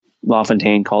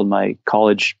Lofontaine called my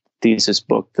college thesis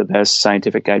book the best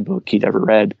scientific guidebook he'd ever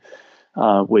read,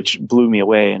 which blew me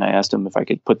away. And I asked him if I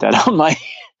could put that on my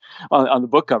on the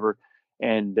book cover.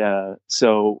 And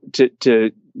so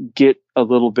to get a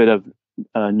little bit of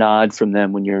a nod from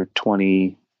them when you're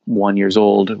 21 years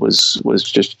old was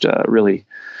just really,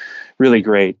 really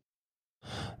great.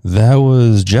 That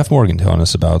was Jeff Morgan telling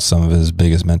us about some of his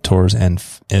biggest mentors and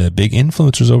big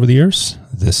influencers over the years.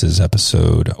 This is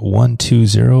episode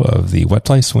 120 of the Wet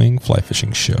Fly Swing Fly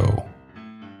Fishing Show.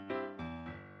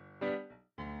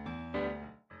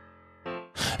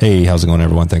 Hey, how's it going,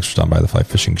 everyone? Thanks for stopping by the Fly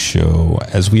Fishing Show.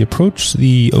 As we approach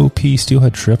the OP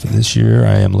Steelhead trip this year,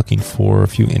 I am looking for a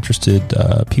few interested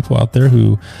people out there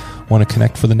who want to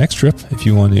connect for the next trip. If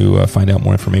you want to find out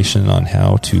more information on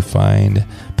how to find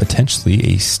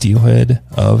potentially a steelhead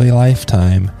of a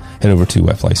lifetime, head over to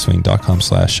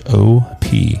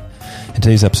wetflyswing.com/OP. In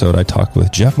today's episode, I talk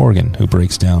with Jeff Morgan, who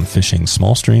breaks down fishing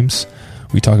small streams.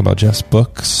 We talk about Jeff's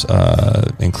books,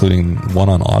 including one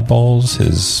on Oddballs,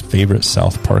 his favorite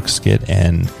South Park skit,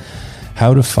 and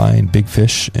how to find big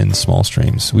fish in small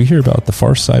streams. We hear about the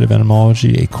far side of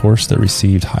entomology, a course that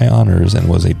received high honors and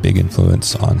was a big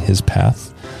influence on his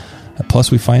path.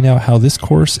 Plus, we find out how this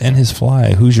course and his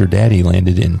fly, Who's Your Daddy,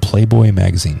 landed in Playboy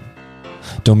magazine.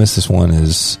 Don't miss this one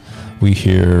as we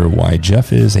hear why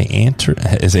Jeff is a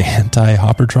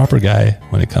anti-hopper-dropper guy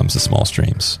when it comes to small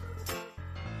streams.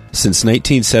 Since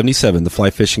 1977, the Fly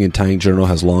Fishing and Tying Journal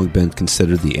has long been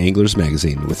considered the angler's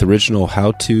magazine, with original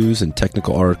how-tos and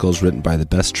technical articles written by the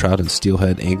best trout and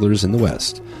steelhead anglers in the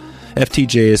West.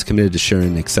 FTJ is committed to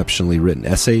sharing exceptionally written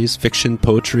essays, fiction,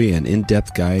 poetry, and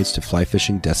in-depth guides to fly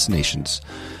fishing destinations.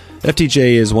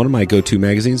 FTJ is one of my go-to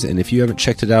magazines, and if you haven't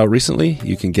checked it out recently,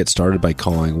 you can get started by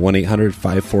calling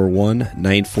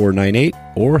 1-800-541-9498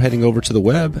 or heading over to the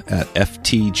web at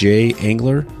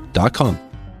ftjangler.com.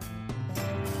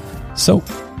 So,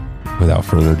 without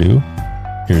further ado,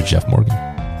 here's Jeff Morgan.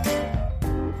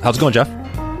 How's it going, Jeff?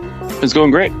 It's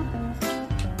going great.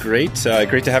 Great.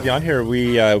 Great to have you on here.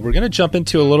 We're going to jump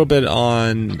into a little bit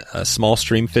on small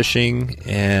stream fishing,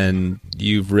 and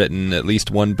you've written at least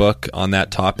one book on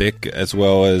that topic, as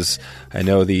well as I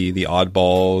know the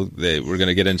Oddball. We're going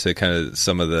to get into kind of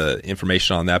some of the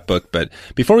information on that book. But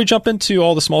before we jump into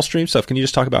all the small stream stuff, can you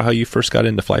just talk about how you first got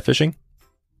into fly fishing?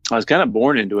 I was kind of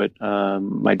born into it.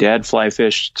 My dad fly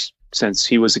fished since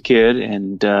he was a kid,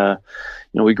 and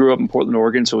we grew up in Portland,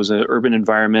 Oregon, so it was an urban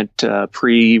environment,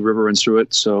 pre-river and through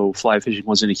it. So fly fishing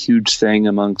wasn't a huge thing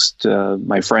amongst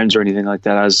my friends or anything like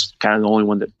that. I was kind of the only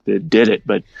one that did it.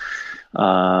 But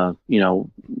my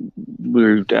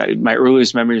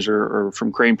earliest memories are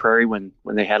from Crane Prairie when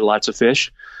they had lots of fish.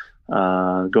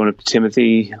 Going up to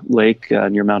Timothy Lake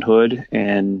near Mount Hood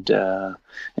and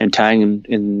tying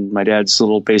in my dad's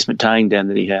little basement tying den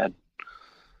that he had.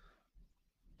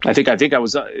 I think I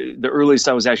was the earliest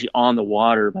I was actually on the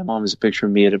water. My mom has a picture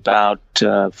of me at about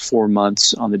 4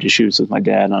 months on the Deschutes with my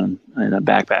dad in a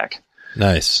backpack.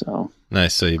 Nice. So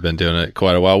nice. So you've been doing it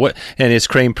quite a while. And is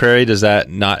Crane Prairie, does that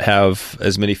not have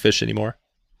as many fish anymore?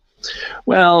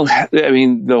 Well, I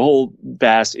mean, the whole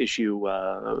bass issue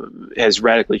has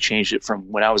radically changed it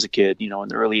from when I was a kid, in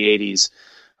the early 80s,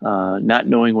 not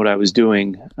knowing what I was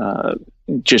doing,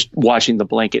 just watching the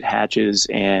blanket hatches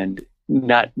and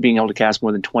not being able to cast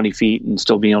more than 20 feet and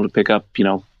still being able to pick up,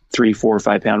 3, 4,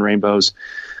 5 pound rainbows,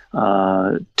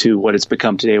 to what it's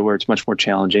become today, where it's much more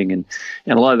challenging. And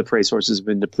a lot of the prey sources have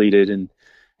been depleted, and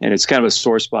it's kind of a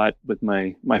sore spot with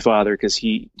my father, because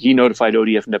he notified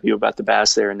ODF&W about the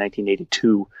bass there in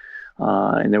 1982.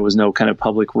 And there was no kind of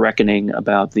public reckoning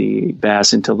about the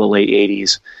bass until the late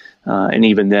 80s. And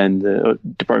even then, the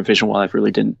Department of Fish and Wildlife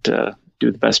really didn't do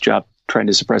the best job trying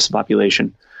to suppress the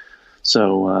population.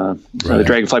 So the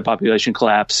dragonfly population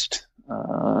collapsed,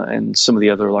 and some of the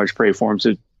other large prey forms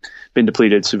have been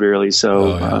depleted severely.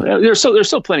 So there's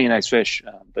still plenty of nice fish,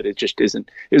 but it just isn't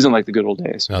like the good old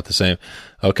days. Not the same.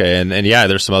 Okay, and yeah,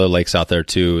 there's some other lakes out there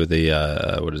too. The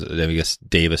what is it? I guess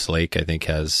Davis Lake, I think,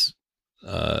 has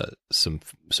some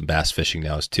bass fishing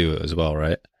now too as well,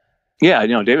 right? Yeah,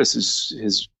 Davis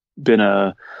has been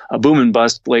a boom and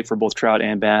bust lake for both trout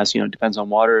and bass. It depends on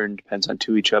water and depends on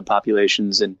tui chub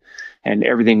populations and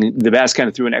everything. The bass kind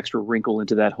of threw an extra wrinkle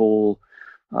into that whole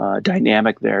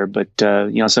dynamic there. But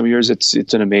some years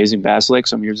it's an amazing bass lake,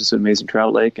 some years it's an amazing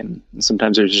trout lake, and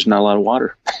sometimes there's just not a lot of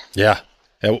water. Yeah.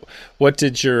 What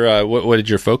did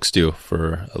your folks do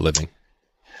for a living?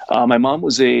 My mom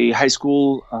was a high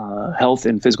school health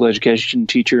and physical education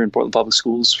teacher in Portland Public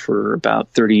Schools for about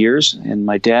 30 years. And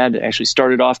my dad actually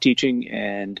started off teaching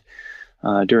and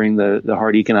during the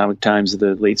hard economic times of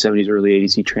the late 70s, early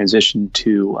 80s, he transitioned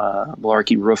to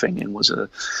Malarkey Roofing and was a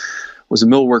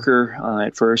mill worker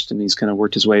at first, and he's kind of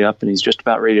worked his way up, and he's just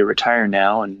about ready to retire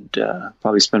now and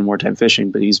probably spend more time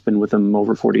fishing. But he's been with them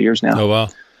over 40 years now. Oh wow,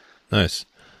 nice.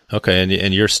 Okay,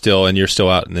 and you're still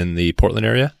out in the Portland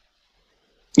area?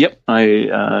 Yep,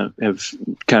 I have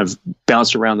kind of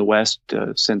bounced around the West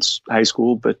since high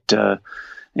school, but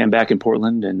am back in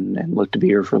Portland and look to be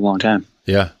here for a long time.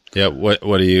 Yeah. What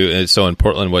do you? So in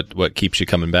Portland, what keeps you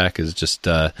coming back is just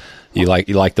you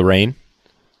like the rain.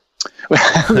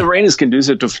 The rain is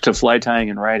conducive to fly tying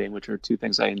and writing, which are two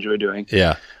things I enjoy doing.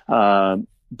 Yeah.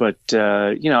 But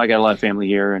I got a lot of family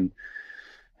here,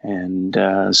 and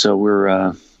so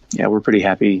we're pretty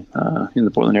happy in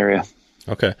the Portland area.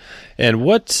 Okay. And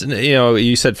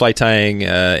you said fly tying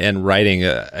and writing.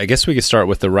 I guess we could start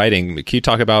with the writing. Can you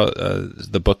talk about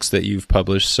the books that you've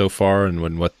published so far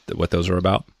and what those are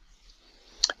about?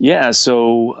 Yeah.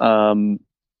 So,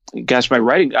 my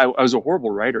writing, I was a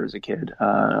horrible writer as a kid.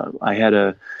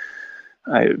 I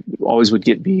always would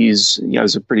get B's. I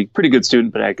was a pretty good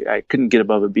student, but I couldn't get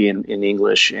above a B in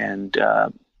English. And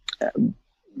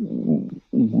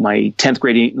my 10th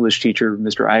grade English teacher,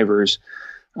 Mr. Ivers,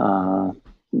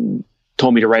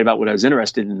 told me to write about what I was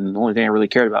interested in, and the only thing I really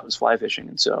cared about was fly fishing.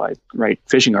 And so I write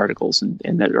fishing articles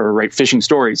or write fishing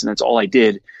stories, and that's all I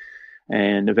did.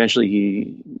 And eventually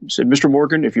he said, "Mr.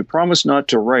 Morgan, if you promise not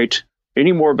to write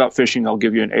any more about fishing, I'll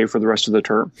give you an A for the rest of the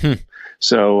term."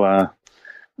 So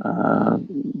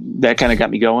that kind of got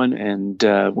me going. And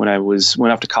when I went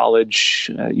off to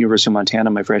college, University of Montana,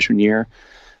 my freshman year,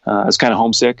 I was kind of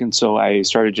homesick, and so I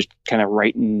started just kind of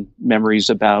writing memories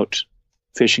about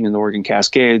fishing in the Oregon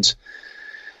Cascades.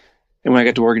 And when I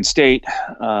got to Oregon State,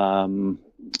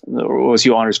 the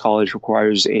OSU Honors College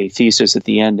requires a thesis at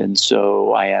the end, and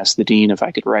so I asked the dean if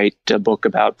I could write a book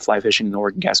about fly fishing in the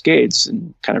Oregon Cascades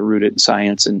and kind of root it in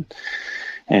science and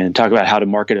talk about how to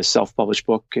market a self-published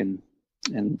book, and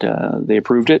they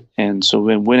approved it, and so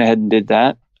we went ahead and did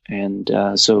that. And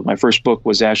so my first book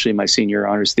was actually my senior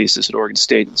honors thesis at Oregon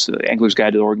State. It's the Angler's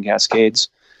Guide to the Oregon Cascades,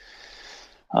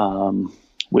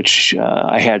 which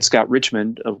I had Scott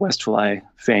Richmond of Westfly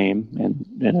fame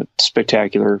and a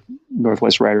spectacular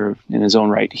Northwest writer in his own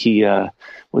right. He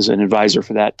was an advisor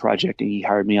for that project, and he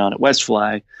hired me on at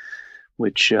Westfly,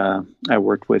 which I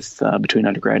worked with between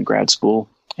undergrad and grad school.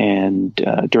 And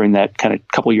during that kind of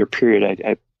couple-year period,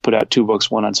 I put out two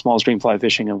books, one on small stream fly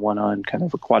fishing and one on kind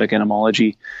of aquatic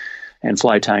entomology and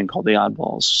fly tying called The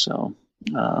Oddballs. So,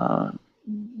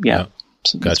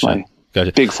 So that's my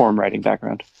big form writing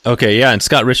background. Okay, yeah, and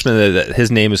Scott Richmond,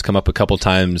 his name has come up a couple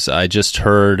times. I just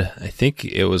heard, I think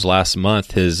it was last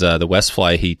month, his the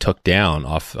Westfly he took down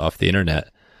off the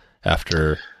internet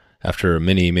after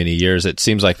many, many years. It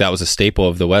seems like that was a staple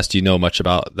of the West. Do you know much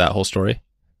about that whole story?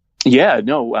 Yeah,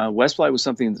 no, Westfly was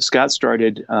something that Scott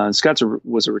started. Scott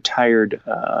was a retired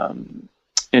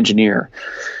engineer,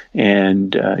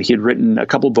 and he had written a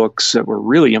couple books that were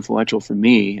really influential for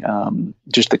me.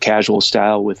 Just the casual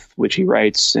style with which he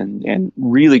writes, and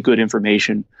really good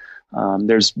information.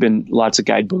 There's been lots of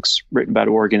guidebooks written about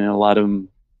Oregon, and a lot of them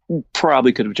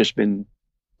probably could have just been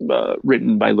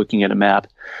written by looking at a map,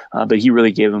 but he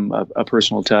really gave him a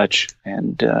personal touch.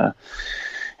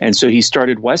 And so he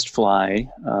started Westfly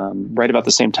right about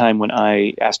the same time when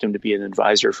I asked him to be an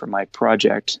advisor for my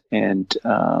project. And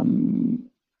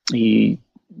he,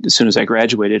 as soon as I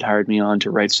graduated, hired me on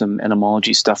to write some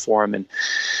entomology stuff for him.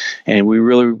 And we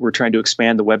really were trying to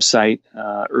expand the website.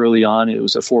 Early on, it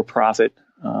was a for-profit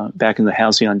back in the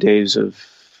halcyon days of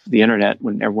the internet,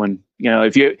 when everyone, I don't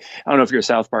know if you're a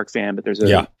South Park fan, but there's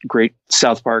a great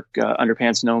South Park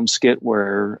Underpants Gnome skit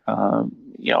where,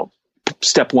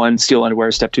 step 1, steal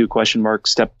underwear. Step 2, ?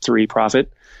 Step 3,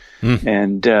 profit.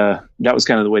 And that was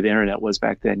kind of the way the internet was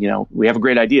back then. We have a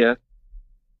great idea,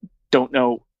 don't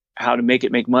know how to make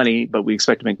it make money, but we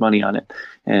expect to make money on it.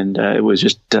 And it was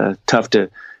just tough to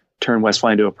turn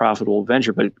Westfly into a profitable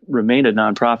venture, but it remained a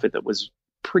nonprofit that was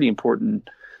pretty important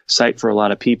site for a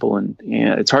lot of people. And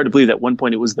it's hard to believe that at one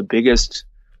point it was the biggest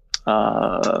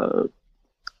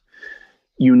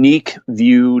unique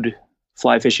viewed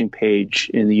fly fishing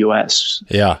page in the U.S.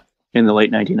 Yeah, in the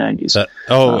late 1990s.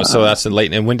 So that's in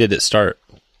late. And when did it start?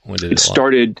 Well,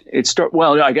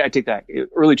 no, I take that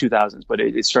early 2000s, but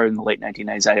it started in the late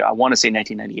 1990s. I want to say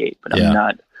 1998, but I'm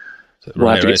not. We'll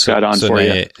have to get Scott on for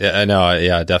you. I know.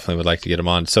 Yeah, I definitely would like to get him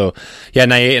on. So,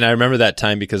 98, and I remember that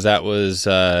time because that was,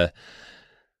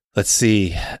 let's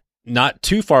see, not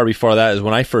too far before that is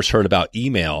when I first heard about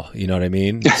email. You know what I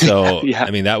mean? So, Yeah.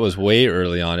 I mean, that was way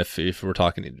early on. If we're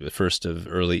talking the first of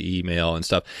early email and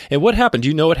stuff. And what happened? Do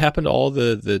you know what happened to all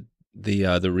the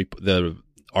the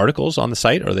articles on the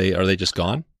site? Are they just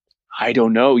gone? I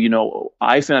don't know.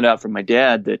 I found out from my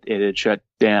dad that it had shut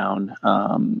down,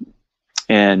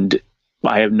 and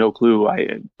I have no clue.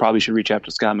 I probably should reach out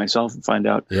to Scott myself and find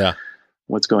out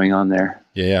what's going on there.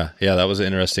 Yeah. That was an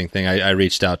interesting thing. I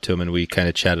reached out to him and we kind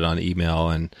of chatted on email,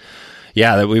 and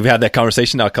we've had that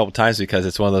conversation now a couple times because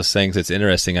it's one of those things that's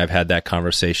interesting. I've had that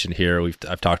conversation here.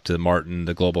 I've talked to Martin,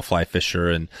 the global fly fisher,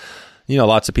 and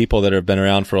lots of people that have been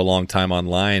around for a long time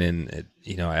online, and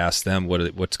I asked them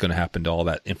what's going to happen to all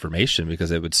that information,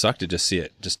 because it would suck to just see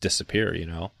it just disappear.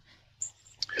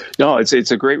 No, it's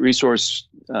a great resource.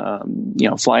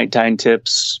 Flying tying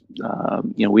tips.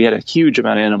 We had a huge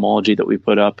amount of entomology that we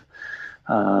put up,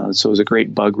 so it was a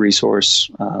great bug resource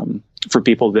for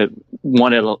people that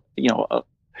wanted,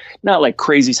 not like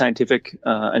crazy scientific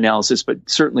analysis, but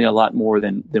certainly a lot more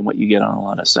than what you get on a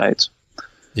lot of sites.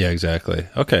 Yeah, exactly.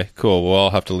 Okay, cool. Well, I'll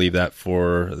have to leave that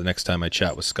for the next time I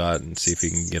chat with Scott and see if he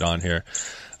can get on here.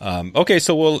 Okay,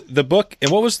 so the book,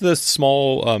 and what was the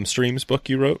small streams book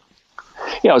you wrote?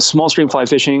 Yeah, it was Small Stream Fly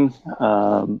Fishing.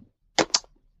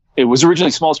 It was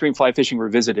originally Small Stream Fly Fishing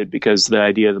Revisited, because the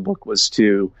idea of the book was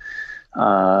to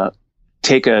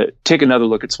take another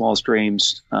look at small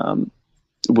streams,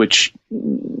 which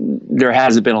there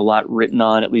hasn't been a lot written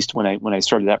on. At least when I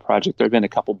started that project, there have been a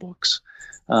couple books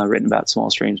written about small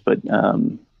streams, but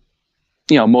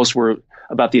most were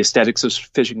about the aesthetics of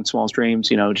fishing in small streams.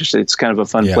 Just it's kind of a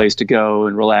fun place to go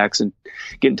and relax and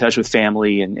get in touch with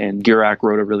family. And Girac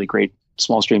wrote a really great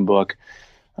small stream book,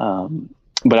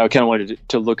 but I kind of wanted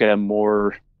to look at them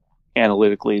more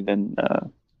analytically than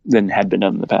had been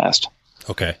done in the past.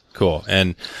 Okay, cool.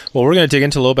 And well, we're going to dig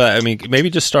into a little bit. I mean,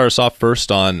 maybe just start us off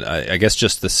first on, I guess,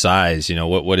 just the size.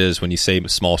 What is, when you say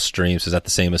small streams, is that the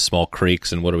same as small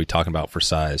creeks? And what are we talking about for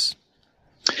size?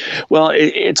 Well,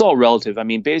 it's all relative. I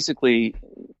mean, basically,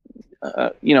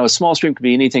 a small stream could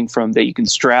be anything from that you can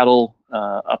straddle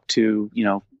up to,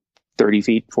 30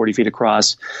 feet, 40 feet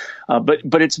across.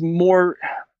 But it's more,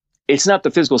 it's not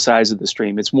the physical size of the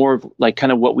stream. It's more of like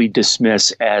kind of what we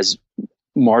dismiss as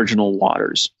marginal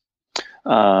waters.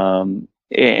 And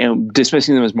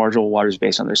dismissing them as marginal waters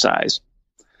based on their size.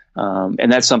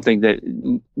 And that's something that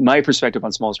my perspective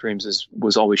on small streams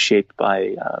was always shaped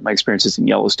by my experiences in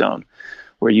Yellowstone,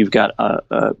 where you've got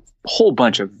a whole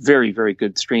bunch of very, very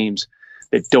good streams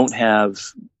that don't have,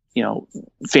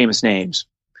 famous names.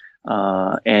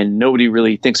 And nobody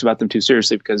really thinks about them too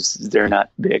seriously because they're not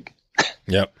big.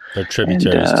 Yep. They're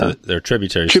tributaries. They're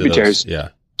tributaries. To those. Yeah.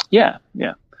 Yeah.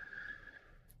 Yeah.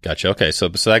 Gotcha. Okay. So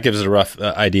that gives us a rough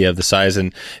idea of the size.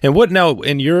 And what now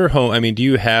in your home, I mean,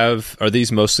 are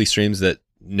these mostly streams that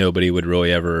nobody would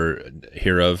really ever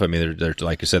hear of? I mean, they're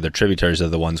like you said, they're tributaries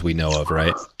of the ones we know of,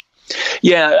 right?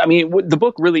 Yeah. I mean, the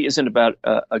book really isn't about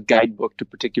a guidebook to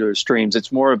particular streams.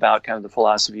 It's more about kind of the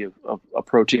philosophy of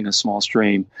approaching a small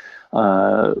stream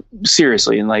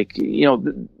seriously. And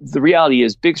the reality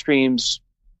is big streams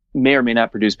may or may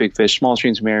not produce big fish. Small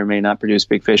streams may or may not produce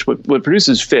big fish. What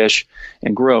produces fish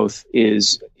and growth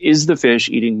is the fish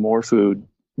eating more food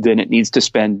than it needs to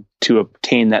spend to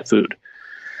obtain that food.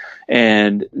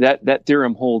 And that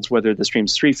theorem holds whether the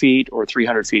stream's 3 feet or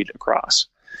 300 feet across.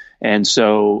 And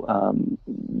so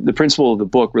the principle of the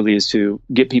book really is to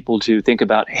get people to think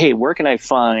about, hey, where can I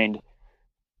find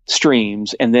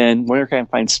streams? And then where can I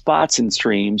find spots in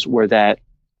streams where that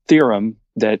theorem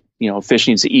that, fish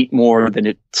needs to eat more than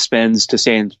it spends to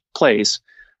stay in place,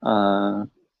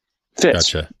 fits.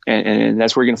 Gotcha. And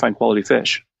that's where you're going to find quality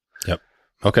fish. Yep.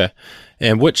 Okay.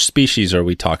 And which species are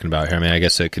we talking about here? I mean, I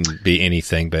guess it can be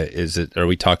anything, but are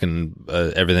we talking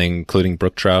everything, including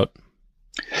brook trout?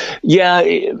 Yeah.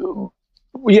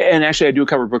 And actually I do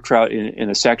cover brook trout in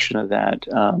a section of that.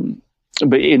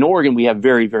 But in Oregon, we have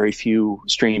very, very few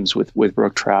streams with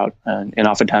brook trout, and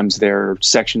oftentimes there are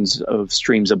sections of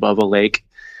streams above a lake.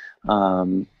 We are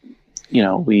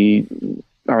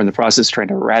in the process of trying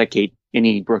to eradicate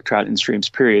any brook trout in streams,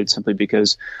 period, simply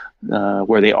because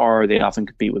where they often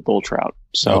compete with bull trout.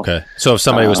 So, okay. So if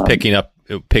somebody was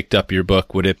picked up your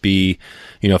book, would it be,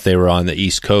 if they were on the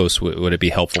East Coast, would it be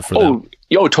helpful for them?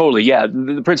 Oh, totally. Yeah.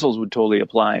 The principles would totally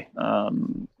apply.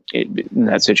 In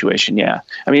that situation, yeah.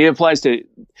 I mean, it applies to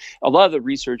a lot of the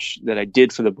research that I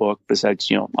did for the book,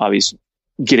 besides, obviously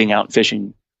getting out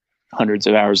fishing hundreds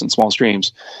of hours in small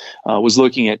streams, was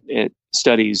looking at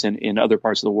studies in other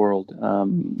parts of the world,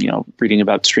 reading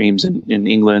about streams in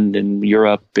England and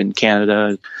Europe and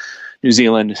Canada, New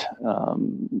Zealand,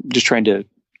 just trying to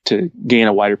gain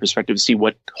a wider perspective to see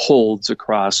what holds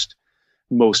across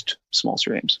most small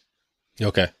streams.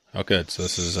 Okay. Okay, so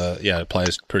this is it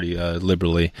applies pretty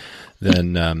liberally.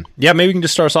 Then maybe we can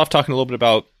just start us off talking a little bit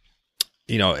about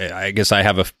I guess I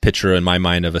have a picture in my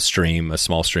mind of a stream, a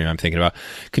small stream I'm thinking about.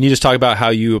 Can you just talk about how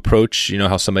you approach,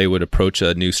 how somebody would approach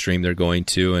a new stream they're going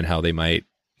to and how they might,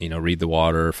 read the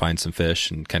water, find some fish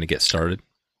and kind of get started?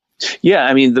 Yeah.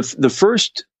 I mean, the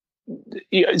first,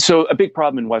 so a big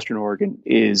problem in Western Oregon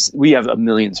is we have a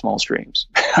million small streams.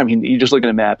 I mean, you just look at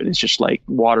a map and it's just like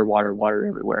water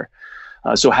everywhere.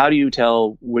 So how do you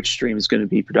tell which stream is going to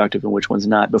be productive and which one's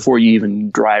not before you even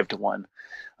drive to one?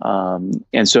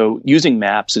 And so using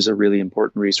maps is a really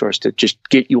important resource to just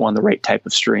get you on the right type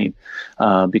of stream,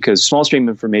 because small stream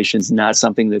information is not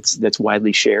something that's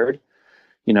widely shared.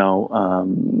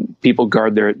 People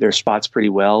guard their spots pretty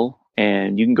well,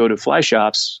 and you can go to fly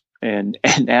shops and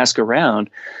ask around,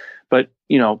 but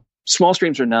small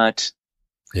streams are not,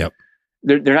 Yep.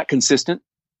 They're not consistent.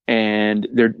 And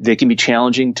they can be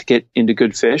challenging to get into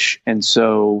good fish. And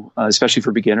so, especially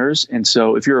for beginners. And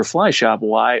so if you're a fly shop,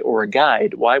 or a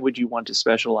guide, why would you want to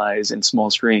specialize in small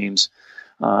streams?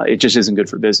 It just isn't good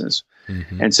for business.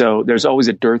 Mm-hmm. And so there's always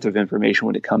a dearth of information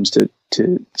when it comes to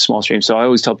small streams. So I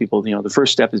always tell people, the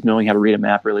first step is knowing how to read a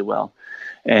map really well.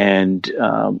 And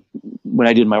when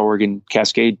I did my Oregon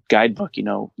Cascade guidebook,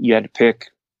 you had to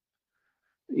pick,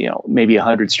 maybe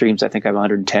 100 streams. I think I have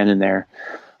 110 in there.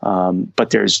 But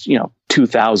there's,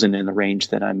 2,000 in the range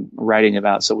that I'm writing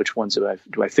about. So which ones do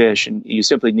I fish? And you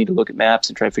simply need to look at maps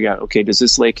and try to figure out, okay, does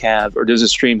this lake have, or does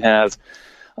this stream have,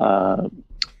 a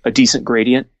decent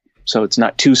gradient? So it's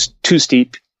not too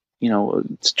steep.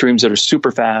 Streams that are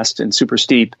super fast and super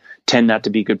steep tend not to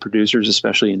be good producers,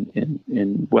 especially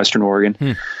in Western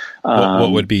Oregon.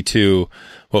 What would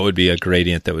be a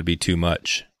gradient that would be too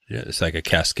much? Yeah, it's like a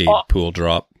cascade pool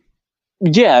drop.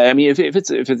 Yeah, I mean, if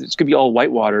it's going to be all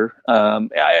whitewater,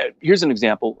 here's an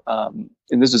example, and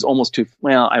this is almost too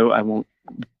well. I won't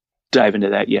dive into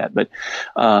that yet, but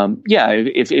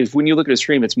if when you look at a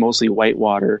stream, it's mostly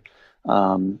whitewater,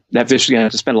 that fish is going to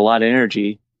have to spend a lot of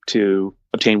energy to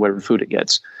obtain whatever food it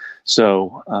gets.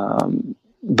 So,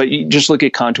 but you just look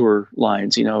at contour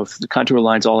lines. If the contour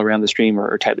lines all around the stream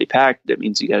are tightly packed, that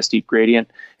means you got a steep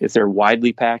gradient. If they're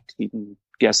widely packed, you can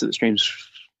guess that the stream's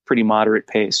pretty moderate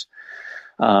pace.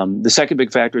 The second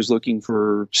big factor is looking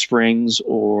for springs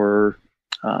or,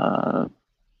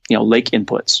 lake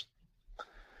inputs.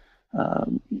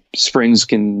 Springs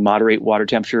can moderate water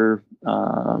temperature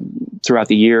throughout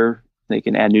the year. They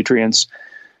can add nutrients.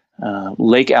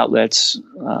 Lake outlets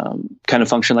kind of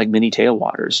function like mini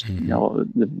tailwaters.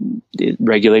 Mm-hmm. It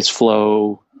regulates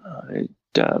flow.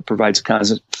 It provides a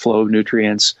constant flow of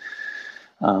nutrients.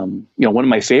 One of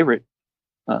my favorite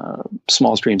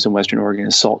small streams in Western Oregon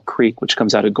is Salt Creek, which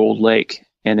comes out of Gold Lake.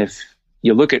 And if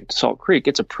you look at Salt Creek,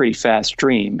 it's a pretty fast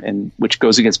stream, and which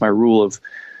goes against my rule of,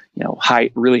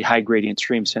 really high gradient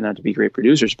streams tend not to be great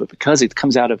producers. But because it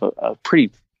comes out of a pretty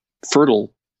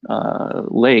fertile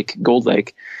lake, Gold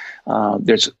Lake,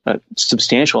 there's a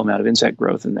substantial amount of insect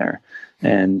growth in there,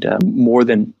 and more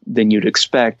than you'd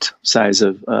expect. Size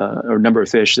of or number of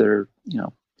fish that are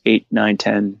 8, 9,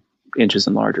 10 inches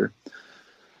and larger.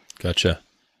 Gotcha.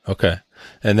 Okay.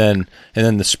 And then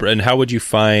and how would you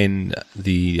find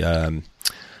the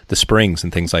springs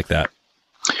and things like that?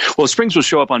 Well, springs will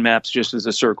show up on maps just as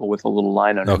a circle with a little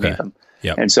line underneath them.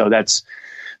 Yeah. And so that's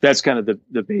kind of the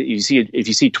if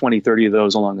you see 20, 30 of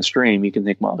those along the stream, you can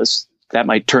think, well, that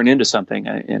might turn into something.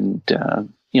 And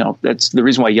that's the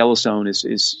reason why Yellowstone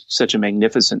is such a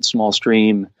magnificent small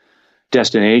stream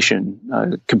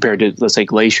destination compared to, let's say,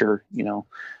 Glacier,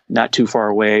 not too far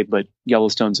away, but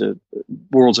Yellowstone's a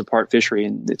worlds apart fishery,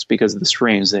 and it's because of the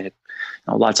streams. They have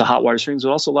lots of hot water springs, but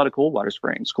also a lot of cold water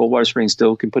springs. Cold water springs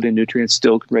still can put in nutrients,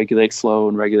 still can regulate flow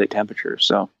and regulate temperature.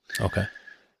 So, okay,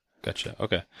 gotcha.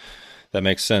 Okay, that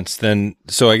makes sense. Then,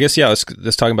 so I guess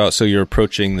let's talk about. So you're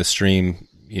approaching the stream.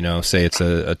 Say it's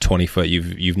a 20-foot.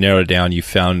 You've narrowed it down. You've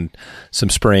found some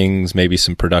springs, maybe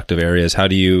some productive areas. How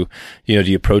do you do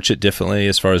you approach it differently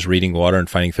as far as reading water and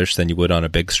finding fish than you would on a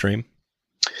big stream?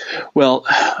 Well,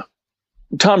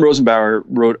 Tom Rosenbauer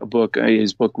wrote a book.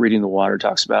 His book, Reading the Water,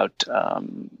 talks about,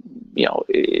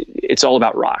 it's all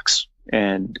about rocks.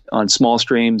 And on small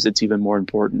streams, it's even more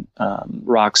important.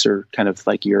 Rocks are kind of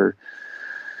like your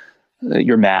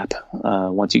map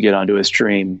once you get onto a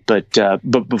stream. But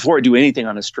before I do anything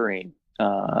on a stream,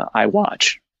 I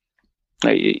watch.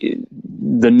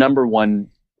 The number one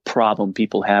problem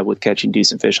people have with catching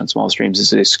decent fish on small streams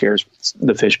is it scares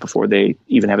the fish before they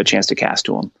even have a chance to cast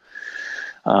to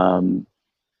them.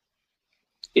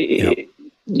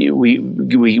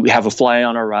 We have a fly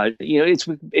on our rod.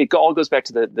 It all goes back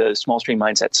to the small stream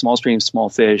mindset. Small stream, small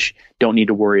fish, don't need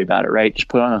to worry about it, right? Just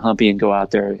put on a humpy and go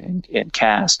out there and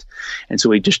cast. And so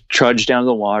we just trudge down to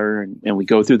the water and we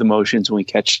go through the motions and we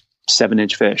catch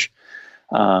 7-inch fish.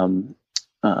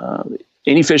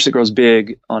 Any fish that grows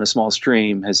big on a small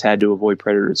stream has had to avoid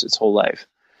predators its whole life.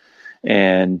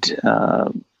 And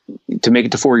to make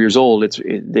it to 4 years old,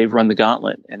 they've run the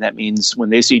gauntlet. And that means when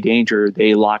they see danger,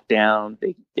 they lock down,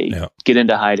 they get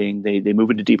into hiding, they move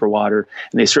into deeper water,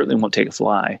 and they certainly won't take a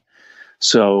fly.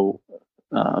 So,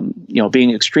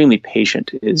 being extremely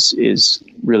patient is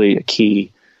really a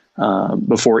key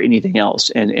before anything else,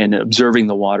 and observing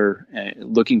the water,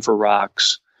 looking for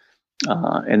rocks,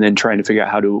 and then trying to figure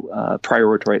out how to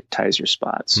prioritize your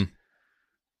spots.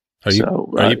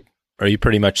 Are you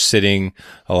pretty much sitting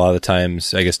a lot of the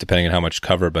times, I guess, depending on how much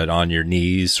cover, but on your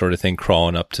knees sort of thing,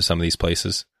 crawling up to some of these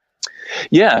places?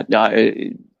 Yeah.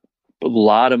 A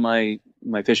lot of my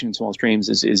fishing in small streams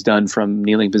is done from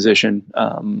kneeling position,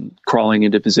 crawling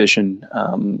into position.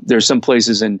 There's some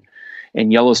places in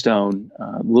Yellowstone,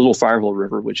 Little Firehole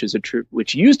River, which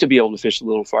used to be able to fish the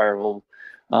Little Firehole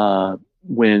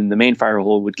when the main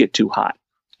firehole would get too hot,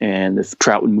 and the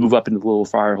trout would move up into the Little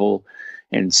Firehole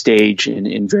and stage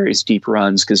in various deep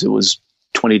runs because it was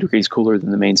 20 degrees cooler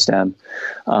than the main stem.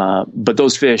 But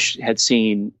those fish had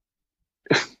seen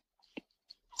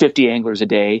 50 anglers a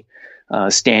day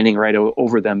standing right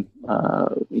over them,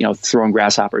 throwing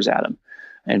grasshoppers at them.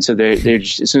 And so they're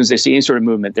just, as soon as they see any sort of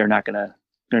movement, they're not going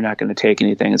to take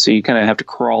anything. And so you kind of have to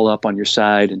crawl up on your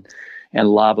side and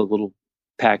lob a little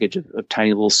package of tiny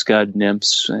little scud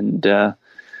nymphs and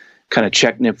kind of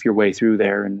check nymph your way through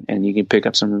there, and you can pick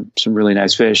up some really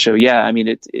nice fish. So yeah, I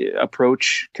mean,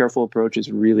 careful approach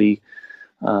is really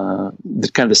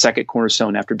the second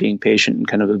cornerstone after being patient and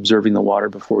kind of observing the water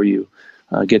before you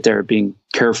get there. Being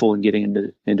careful and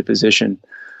getting into position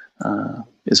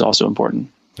is also important.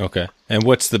 Okay. And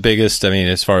what's the biggest, I mean,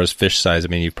 as far as fish size, I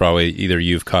mean, you've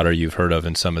caught or you've heard of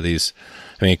in some of these.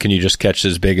 I mean, can you just catch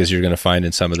as big as you're going to find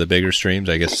in some of the bigger streams?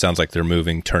 I guess it sounds like they're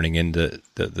turning into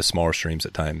the smaller streams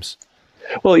at times.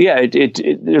 Well, yeah,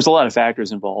 there's a lot of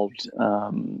factors involved.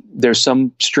 There's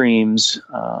some streams.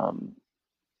 I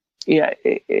get,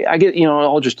 it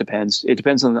all just depends. It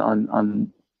depends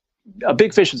on a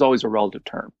big fish is always a relative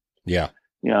term. Yeah.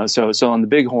 So on the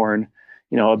bighorn,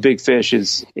 a big fish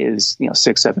is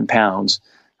 6-7 pounds.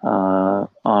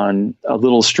 On a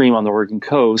little stream on the Oregon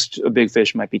coast, a big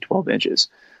fish might be 12 inches.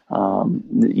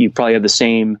 You probably have the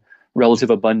same relative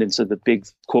abundance of the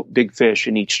big fish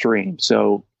in each stream.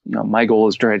 So, my goal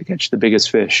is to try to catch the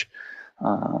biggest fish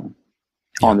on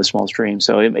the small stream.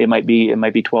 So it might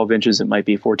be 12 inches, it might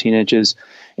be 14 inches.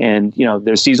 And,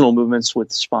 there's seasonal movements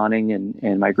with spawning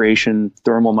and migration,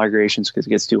 thermal migrations because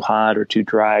it gets too hot or too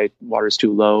dry, water's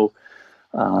too low.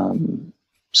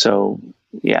 So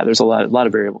yeah, there's a lot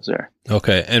of variables there.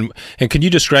 Okay. And can you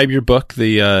describe your book,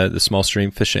 the small stream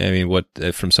fishing? I mean, what,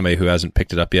 from somebody who hasn't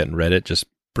picked it up yet and read it, just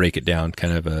break it down,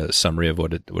 kind of a summary of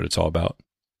what it's all about.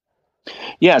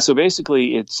 Yeah. So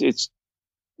basically it's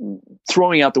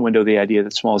throwing out the window the idea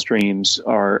that small streams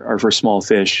are for small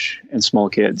fish and small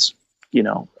kids,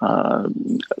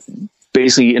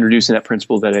 basically introducing that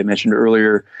principle that I mentioned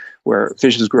earlier, where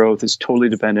fish's growth is totally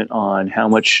dependent on how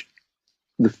much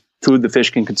the food the fish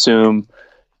can consume,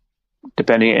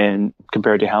 depending and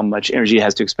compared to how much energy it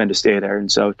has to expend to stay there.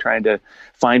 And so trying to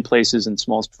find places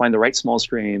find the right small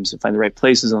streams and find the right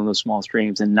places on those small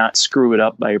streams and not screw it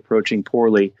up by approaching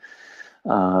poorly,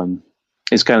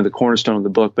 is kind of the cornerstone of the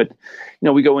book. But,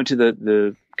 we go into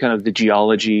the kind of the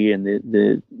geology and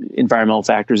the environmental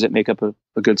factors that make up a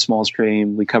good small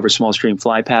stream. We cover small stream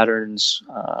fly patterns,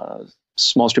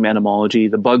 small stream entomology.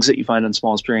 The bugs that you find on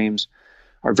small streams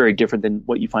are very different than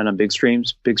what you find on big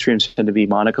streams. Big streams tend to be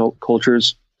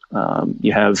monocultures.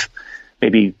 You have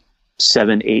maybe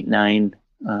 7, 8, 9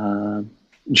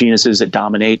 genuses that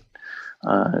dominate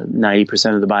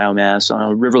 90% of the biomass. On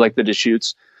a river like the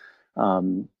Deschutes,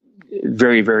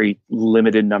 very, very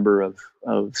limited number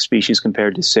of species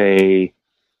compared to, say,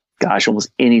 almost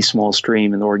any small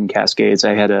stream in the Oregon Cascades.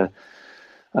 I had a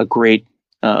great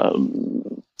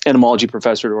entomology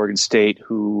professor at Oregon State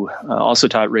who also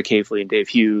taught Rick Hafley and Dave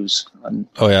Hughes.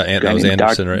 That was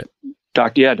Anderson, right?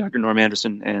 Dr. Norm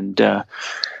Anderson.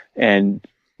 And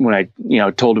when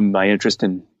I told him my interest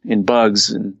in bugs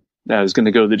and that I was going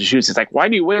to go to the Deschutes, he's like, "Why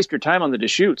do you waste your time on the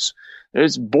Deschutes?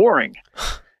 It's boring."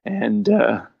 And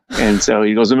so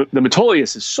he goes, "The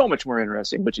Metolius is so much more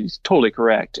interesting," which he's totally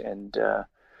correct. And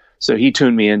so he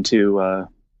tuned me into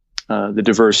the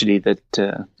diversity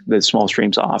that small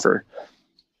streams offer.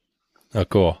 Oh,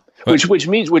 cool. Which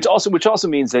also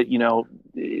means that,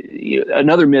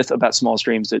 another myth about small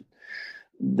streams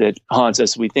that haunts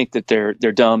us. We think that they're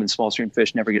dumb and small stream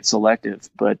fish never get selective,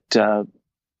 but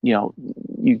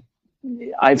you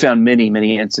I found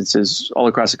many instances all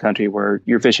across the country where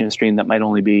you're fishing a stream that might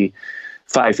only be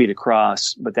 5 feet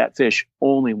across, but that fish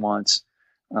only wants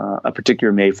a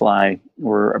particular mayfly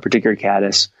or a particular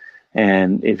caddis.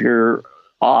 And if you're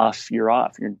off, you're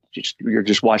off. You're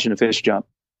just watching a fish jump.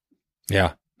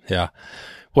 Yeah. Yeah.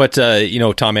 What,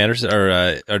 Tom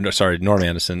Anderson Norm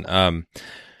Anderson,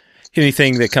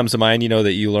 anything that comes to mind,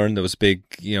 that you learned that was big,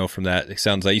 from that? It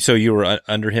sounds like, so you were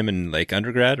under him in like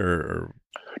undergrad or?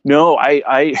 No,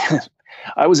 I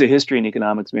I was a history and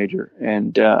economics major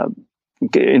and,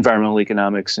 environmental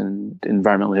economics and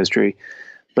environmental history,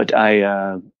 but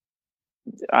I'm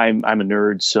a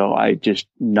nerd. So I just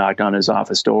knocked on his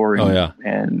office door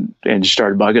and just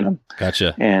started bugging him.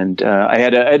 Gotcha. And, I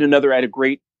had a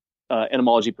great,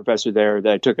 entomology professor there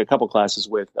that I took a couple classes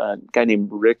with, a guy named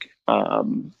Rick,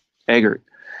 Eggert,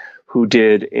 who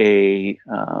did a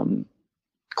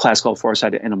class called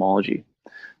Foresight Entomology.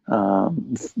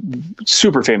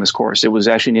 Super famous course. It was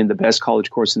actually named the best college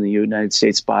course in the United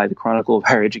States by the Chronicle of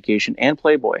Higher Education and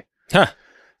Playboy.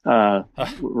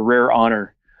 Rare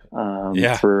honor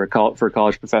for a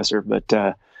college professor.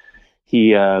 But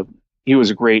he was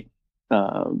a great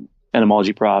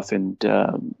entomology prof, and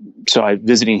so I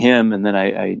visiting him, and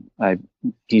then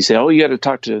he said, "Oh, you got to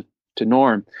talk to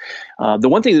Norm." The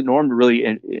one thing that Norm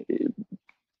really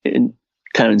kind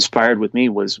of inspired with me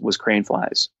was crane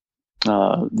flies.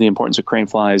 The importance of crane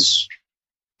flies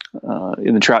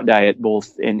in the trout diet,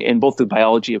 both the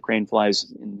biology of crane flies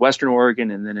in Western Oregon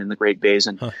and then in the Great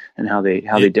Basin, and how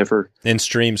they differ in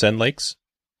streams and lakes.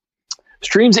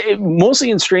 Streams, mostly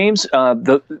in streams.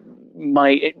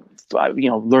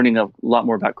 Learning a lot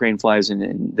more about crane flies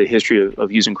and the history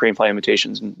of using crane fly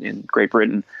imitations in Great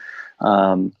Britain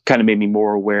kind of made me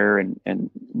more aware and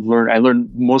learn. I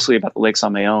learned mostly about the lakes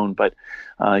on my own, but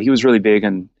he was really big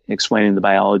on explaining the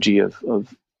biology of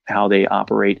how they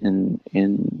operate in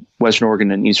Western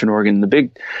Oregon and Eastern Oregon. The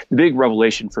big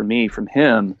revelation for me from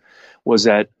him was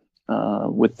that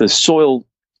with the soil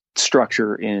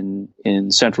structure in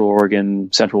Central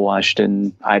Oregon, Central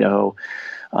Washington, Idaho,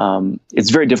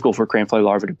 it's very difficult for crane fly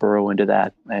larvae to burrow into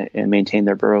that and maintain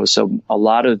their burrows. So a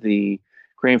lot of the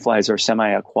crane flies are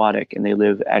semi-aquatic, and they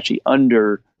live actually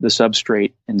under the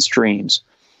substrate in streams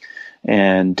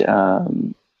and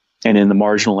in the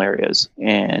marginal areas.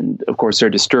 And of course, they're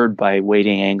disturbed by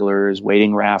wading anglers,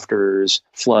 wading rafters,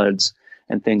 floods,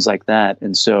 and things like that.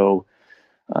 And so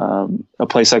a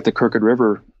place like the Crooked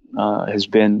River has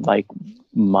been like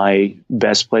my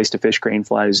best place to fish crane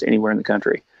flies anywhere in the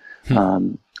country. A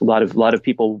lot of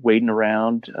people wading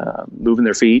around, moving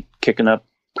their feet, kicking up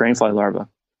crane fly larvae.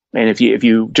 And if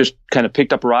you just kind of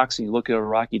picked up rocks and you look at a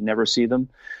rock, you'd never see them.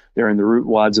 They're in the root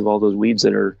wads of all those weeds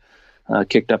that are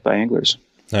kicked up by anglers.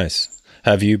 Nice.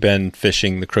 Have you been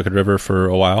fishing the Crooked River for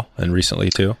a while and recently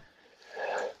too?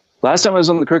 Last time I was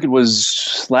on the Crooked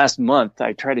was last month.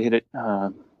 I try to hit it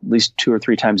at least 2 or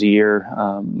 3 times a year.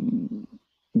 And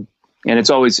it's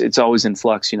always in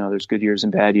flux. There's good years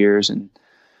and bad years. And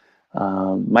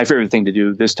my favorite thing to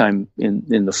do this time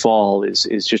in the fall is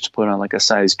just to put on like a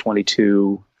size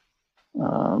 22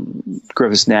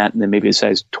 Griffiths gnat, and then maybe a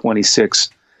size 26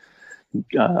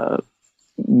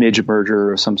 midge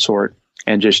emerger of some sort,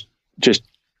 and just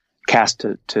cast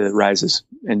to rises.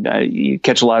 And you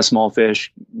catch a lot of small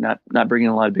fish, not bringing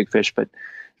a lot of big fish, but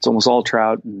it's almost all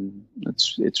trout, and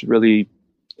it's really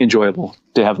enjoyable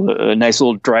to have a nice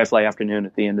little dry fly afternoon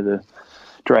at the end of the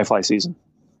dry fly season.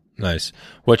 Nice.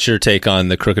 What's your take on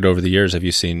the Crooked over the years? Have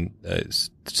you seen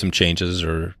some changes,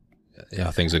 or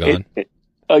how things have gone?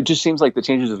 It just seems like the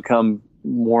changes have come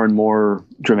more and more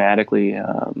dramatically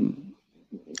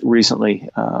recently.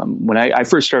 When I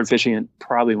first started fishing it,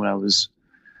 probably when I was,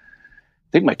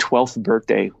 I think, my 12th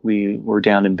birthday, we were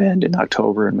down in Bend in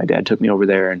October, and my dad took me over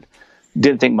there and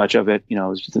didn't think much of it. It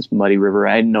was just this muddy river.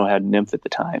 I didn't know how to nymph at the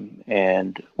time.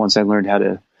 And once I learned how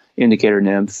to indicator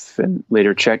nymph and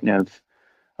later check nymph,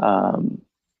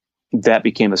 that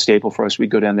became a staple for us. We'd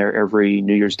go down there every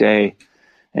New Year's Day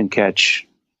and catch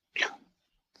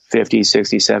 50,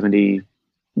 60, 70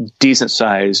 decent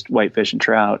sized whitefish and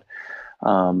trout.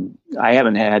 I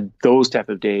haven't had those type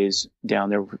of days down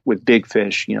there with big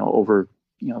fish, over,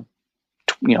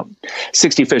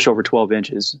 60 fish over 12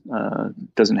 inches.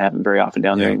 Doesn't happen very often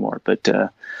down there anymore. But,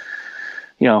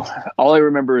 all I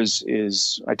remember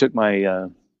is I took my,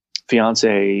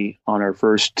 fiance on our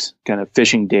first kind of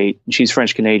fishing date. She's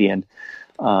French Canadian.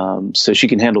 So she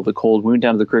can handle the cold. We went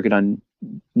down to the Crooked on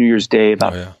New Year's Day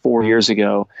about 4 years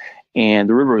ago, and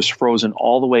the river was frozen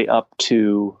all the way up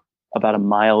to about a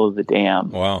mile of the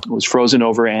dam. Wow. It was frozen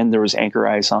over, and there was anchor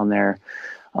ice on there.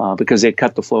 because they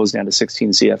cut the flows down to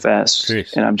 16 CFS.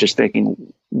 Jeez. And I'm just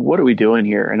thinking, what are we doing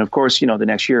here? And of course, the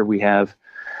next year we have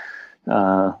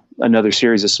another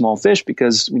series of small fish,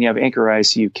 because when you have anchor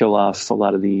ice, you kill off a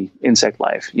lot of the insect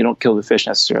life. You don't kill the fish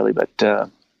necessarily, but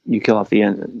you kill off the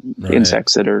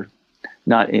insects that are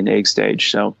not in egg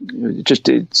stage. So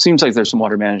it seems like there's some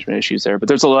water management issues there, but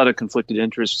there's a lot of conflicted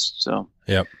interests. So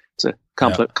it's a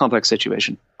complex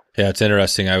situation. Yeah, it's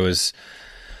interesting. I'm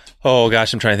trying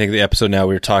to think of the episode now.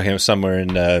 We were talking somewhere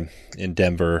in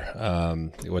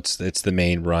Denver. It's the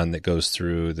main run that goes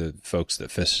through the folks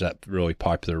that fish that really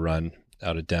popular run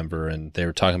out of Denver. And they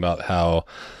were talking about how,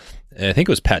 and I think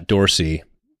it was Pat Dorsey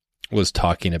was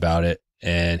talking about it.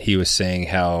 And he was saying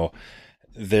how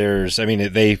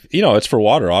it's for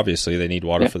water. Obviously they need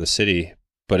water for the city,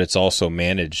 but it's also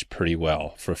managed pretty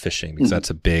well for fishing, because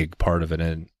that's a big part of it.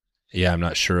 And I'm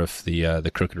not sure if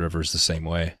the Crooked River is the same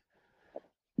way.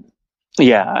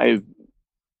 Yeah,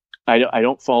 I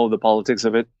don't follow the politics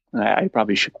of it. I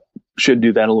probably should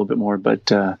do that a little bit more,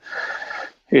 but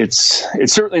it's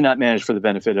certainly not managed for the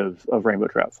benefit of rainbow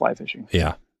trout fly fishing.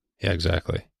 Yeah,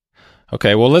 exactly.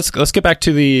 Okay, well let's get back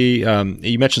to the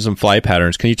you mentioned some fly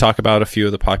patterns. Can you talk about a few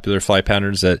of the popular fly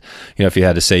patterns that, if you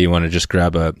had to say you want to just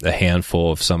grab a handful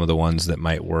of some of the ones that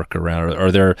might work around?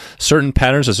 Are there certain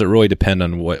patterns? Does it really depend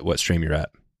on what stream you're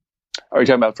at? Are you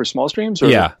talking about for small streams? Or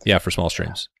yeah, for small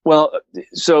streams. Well,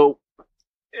 so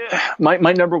my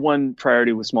number one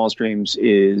priority with small streams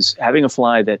is having a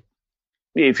fly that,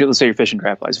 let's say you're fishing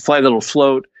trap flies, a fly that'll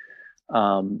float,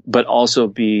 but also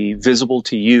be visible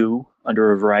to you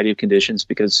under a variety of conditions.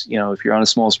 Because, if you're on a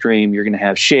small stream, you're going to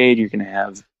have shade, you're going to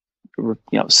have,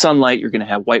 sunlight, you're going to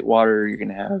have white water, you're going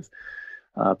to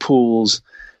have pools.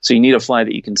 So you need a fly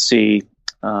that you can see.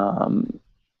 And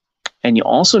you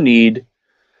also need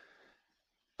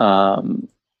something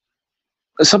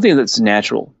that's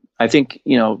natural. I think,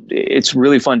 it's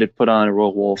really fun to put on a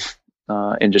Royal Wolf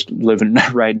and just live and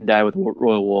ride and die with a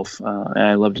Royal Wolf. And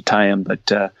I love to tie them,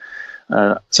 but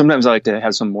sometimes I like to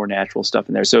have some more natural stuff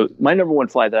in there. So my number one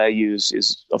fly that I use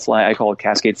is a fly I call a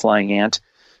Cascade Flying Ant.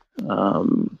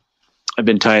 I've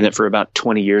been tying it for about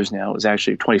 20 years now. It was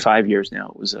actually 25 years now.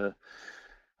 It was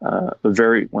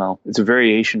it's a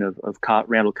variation of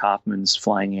Randall Kaufman's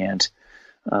Flying Ant.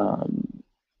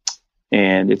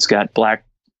 And it's got black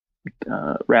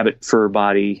rabbit fur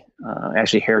body,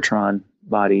 actually hairtron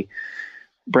body,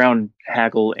 brown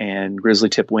hackle and grizzly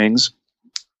tip wings.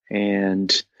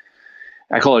 And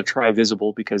I call it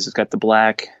tri-visible because it's got the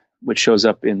black, which shows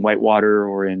up in white water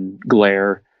or in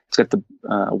glare. It's got the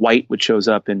white, which shows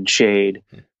up in shade,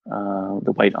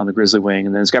 the white on the grizzly wing.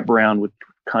 And then it's got brown, which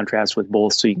contrasts with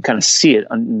both. So you can kind of see it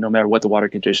no matter what the water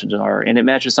conditions are. And it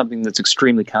matches something that's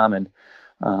extremely common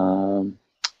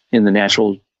in the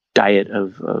natural diet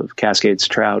of Cascades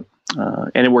trout.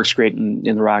 And it works great in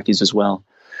the Rockies as well.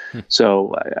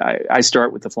 So I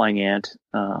start with the Flying Ant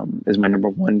as my number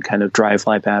one kind of dry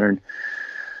fly pattern.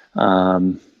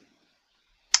 And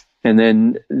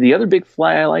then the other big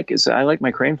fly I like is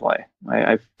my crane fly.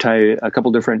 I tie a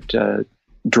couple different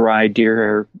dry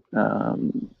deer hair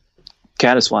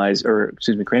caddis flies,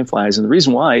 crane flies. And the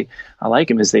reason why I like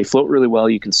them is they float really well.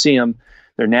 You can see them.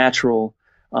 They're natural.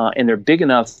 And they're big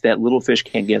enough that little fish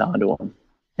can't get onto them.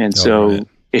 And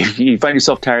if you find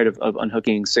yourself tired of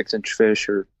unhooking 6-inch fish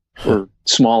or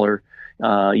smaller,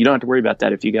 you don't have to worry about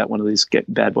that if you got one of these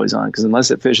bad boys on, because unless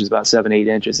that fish is about 7-8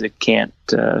 inches, it can't,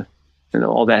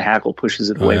 all that hackle pushes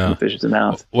it away from the fish's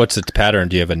mouth. What's its pattern?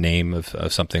 Do you have a name of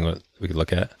something we could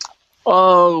look at?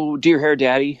 Oh, Deer Hair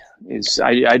Daddy is,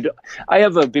 I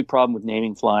have a big problem with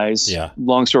naming flies. Yeah.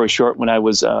 Long story short, when I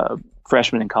was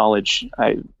freshman in college,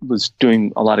 I was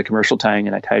doing a lot of commercial tying,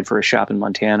 and I tied for a shop in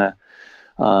Montana.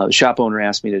 The shop owner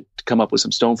asked me to come up with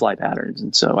some stonefly patterns,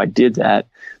 and so I did that,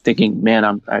 thinking,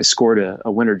 man, I scored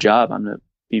a winter job. I'm going to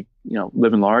be,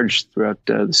 living large throughout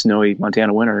the snowy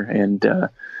Montana winter. And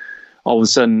all of a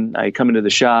sudden, I come into the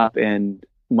shop, and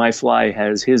my fly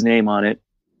has his name on it,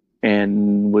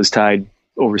 and was tied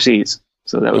overseas.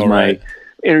 So that was my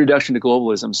introduction to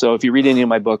globalism. So if you read any of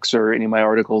my books or any of my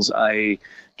articles, I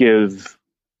give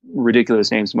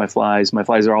ridiculous names to my flies. My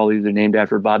flies are all either named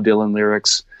after Bob Dylan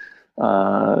lyrics,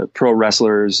 pro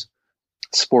wrestlers,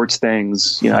 sports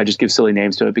things. I just give silly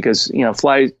names to it because,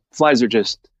 flies are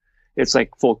just, it's like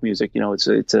folk music.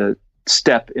 It's a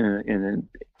step in a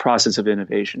process of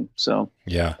innovation. So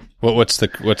yeah. What's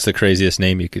the craziest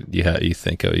name you can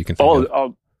think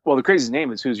of? Well, the craziest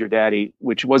name is Who's Your Daddy,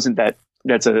 which wasn't that.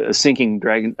 That's a sinking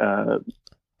dragon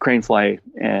crane fly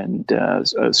and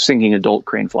a sinking adult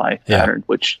crane fly pattern,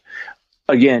 which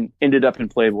again ended up in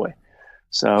Playboy.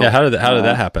 So how did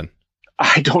that happen?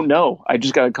 I don't know. I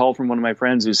just got a call from one of my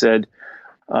friends who said,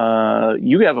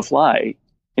 you have a fly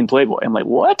in Playboy. I'm like,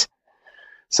 what?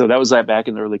 So that was back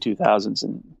in the early 2000s.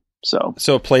 And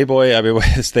so Playboy, I mean,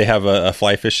 they have a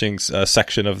fly fishing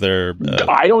section of their.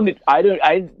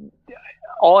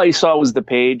 All I saw was the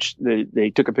page that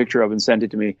they took a picture of and sent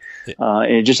it to me.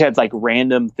 And it just had like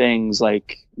random things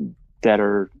like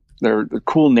they're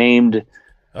cool named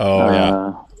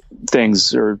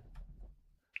things or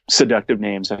seductive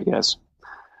names, I guess.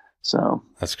 So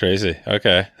that's crazy.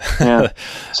 Okay. Yeah.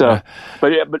 So,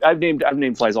 but I've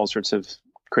named flies all sorts of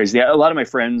crazy. A lot of my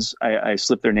friends, I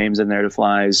slip their names in there to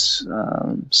flies.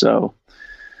 So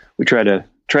we try to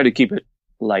keep it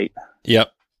light.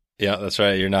 Yep. Yeah, that's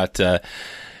right. You're not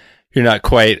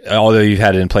quite, although you've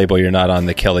had it in Playboy, you're not on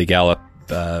the Kelly Gallup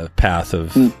path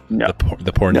of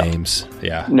the poor names.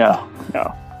 Yeah. No.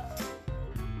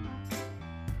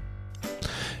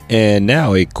 And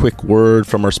now a quick word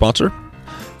from our sponsor,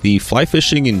 the Fly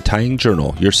Fishing and Tying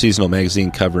Journal, your seasonal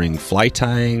magazine covering fly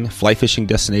tying, fly fishing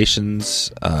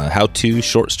destinations, how-to,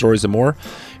 short stories, and more.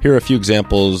 Here are a few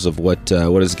examples of what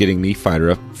is getting me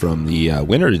fired up from the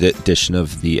winter edition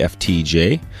of the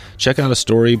FTJ. Check out a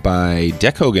story by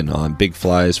Deck Hogan on big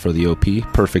flies for the OP.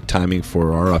 Perfect timing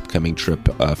for our upcoming trip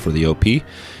for the OP.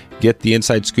 Get the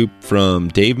inside scoop from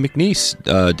Dave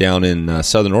McNeese down in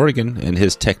Southern Oregon and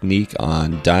his technique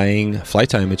on dyeing fly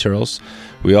tying materials.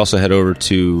 We also head over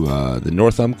to the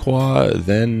North Umpqua,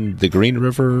 then the Green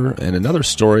River, and another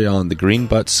story on the green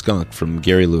butt skunk from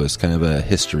Gary Lewis, kind of a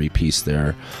history piece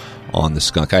there on the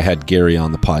skunk. I had Gary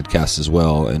on the podcast as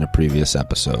well in a previous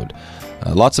episode.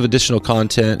 Lots of additional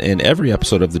content in every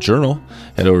episode of the journal.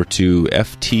 Head over to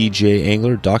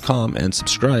ftjangler.com and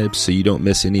subscribe so you don't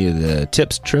miss any of the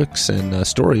tips, tricks, and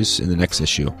stories in the next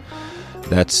issue.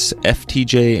 That's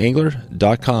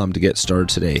ftjangler.com to get started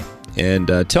today. And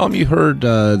tell them you heard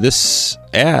this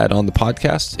ad on the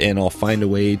podcast, and I'll find a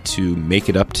way to make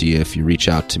it up to you if you reach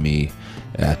out to me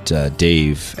at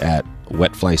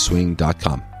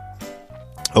dave@wetflyswing.com.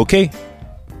 Okay,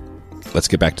 let's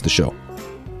get back to the show.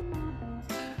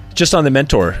 Just on the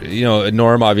mentor,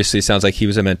 Norm obviously sounds like he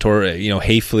was a mentor.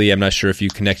 Hafley, I'm not sure if you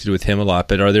connected with him a lot,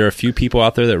 but are there a few people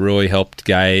out there that really helped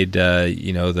guide,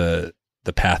 the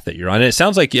path that you're on? And it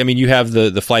sounds like, you have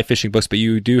the fly fishing books, but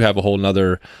you do have a whole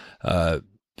nother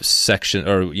section,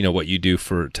 or what you do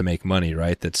to make money,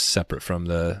 right? That's separate from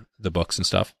the books and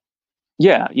stuff.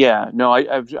 Yeah. No,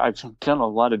 I've done a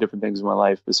lot of different things in my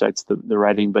life besides the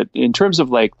writing, but in terms of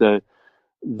like the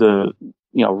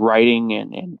writing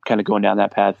and kind of going down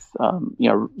that path,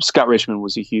 Scott Richmond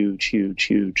was a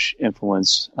huge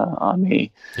influence on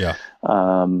me. Yeah.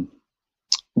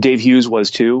 Dave Hughes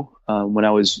was too. When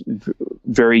I was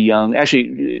very young,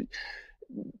 actually,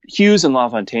 Hughes and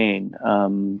Lofontaine,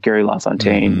 Gary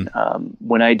Lofontaine,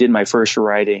 when I did my first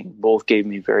writing, both gave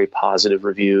me very positive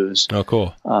reviews. Oh,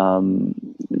 cool.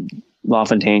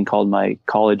 Lofontaine called my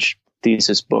college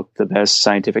thesis book the best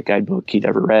scientific guidebook he'd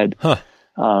ever read,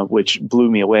 which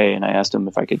blew me away. And I asked him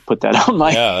if I could put that on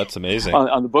that's amazing,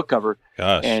 on the book cover.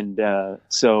 Gosh. And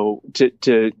so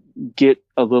to get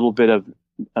a little bit of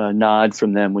a nod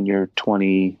from them when you're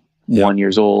 21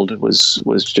 years old was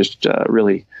just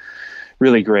really,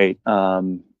 really great.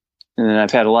 And then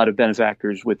I've had a lot of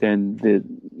benefactors within the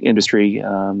industry.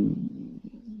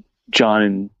 John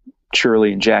and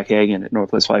Shirley and Jack Hagan at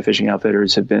Northwest Fly Fishing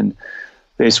Outfitters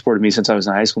they supported me since I was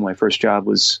in high school. My first job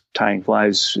was tying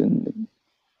flies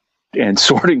and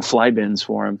sorting fly bins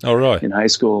for them. Oh, really? In high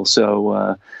school.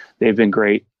 So they've been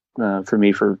great for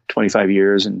me for 25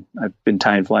 years, and I've been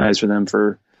tying flies for them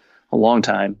for a long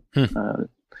time. Do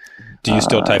you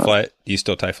still tie fly? Do you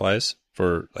still tie flies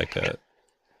for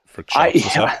for shops and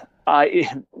stuff? I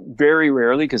very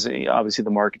rarely, because obviously the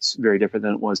market's very different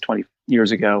than it was 20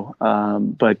 years ago.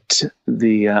 But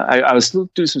I was still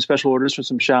do some special orders for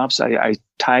some shops. I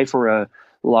tie for a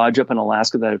lodge up in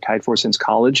Alaska that I've tied for since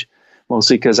college,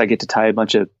 mostly because I get to tie a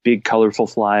bunch of big, colorful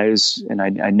flies, and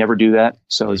I never do that.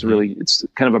 So it's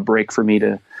kind of a break for me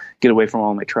to get away from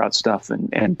all my trout stuff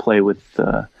and play with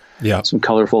some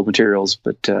colorful materials.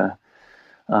 But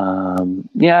I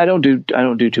don't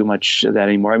do too much of that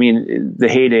anymore. I mean, the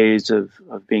heydays of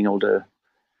being able to,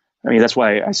 that's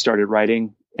why I started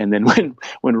writing. And then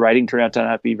when writing turned out to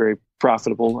not be very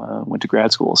profitable, went to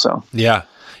grad school. So yeah.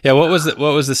 What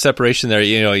was the separation there?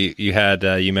 You had,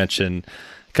 you mentioned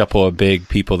a couple of big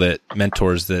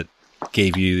mentors that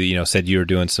gave you, said you were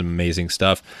doing some amazing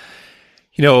stuff,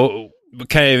 kind of,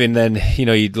 and then,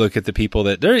 you'd look at the people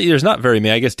that there's not very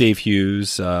many, I guess Dave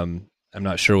Hughes, I'm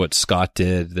not sure what Scott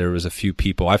did. There was a few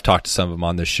people, I've talked to some of them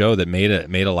on this show, that made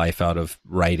a life out of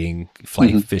writing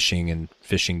fly fishing and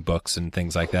fishing books and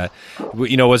things like that.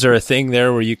 Was there a thing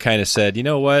there where you kind of said, you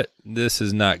know what, this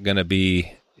is not going to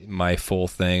be my full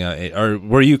thing? Or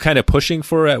were you kind of pushing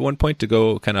for at one point to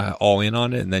go kind of all in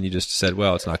on it, and then you just said,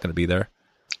 well, it's not going to be there?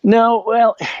 No,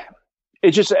 well,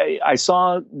 it just, I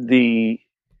saw the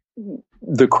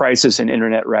crisis in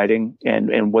internet writing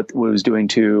and what it was doing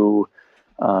to,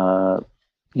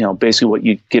 basically what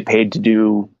you get paid to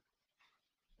do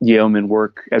yeoman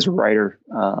work as a writer.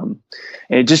 And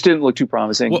it just didn't look too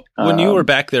promising. Well, when you were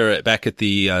back at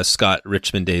the Scott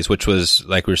Richmond days, which was,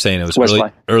 like we were saying, it was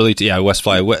Westfly. early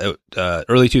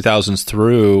 2000s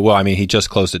through, well, I mean, he just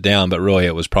closed it down, but really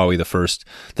it was probably the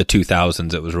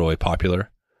 2000s it was really popular.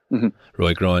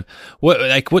 Really growing.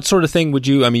 What sort of thing would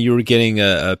you? I mean, you were getting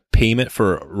a payment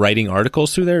for writing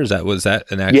articles through there. Was that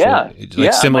an actual?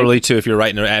 Similarly to if you're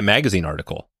writing a magazine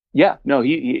article. Yeah, no,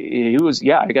 he was.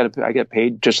 Yeah, I got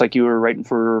paid just like you were writing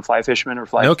for Fly Fisherman or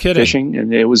Fly Fishing,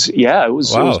 and it was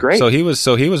great. So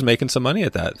he was making some money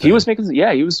at that. He was making,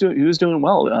 he was doing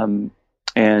well.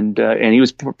 And he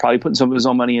was probably putting some of his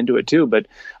own money into it too. But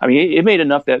I mean, it made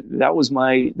enough that was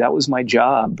my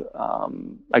job.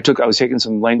 I was taking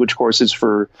some language courses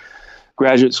for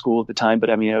graduate school at the time, but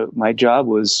I mean, my job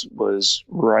was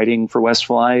writing for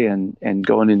Westfly and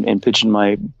going and pitching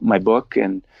my book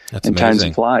and Times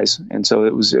and Flies. And so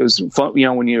it was fun,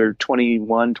 when you're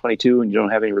 21, 22 and you don't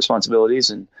have any responsibilities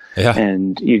and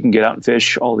you can get out and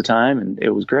fish all the time, and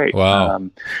it was great. Wow.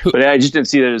 But I just didn't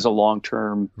see that as a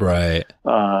long-term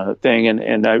thing.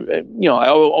 And I've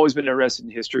always been interested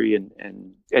in history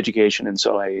and education. And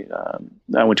so I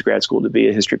went to grad school to be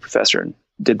a history professor and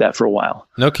did that for a while.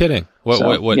 No kidding. What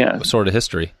sort of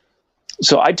history?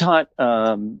 So I taught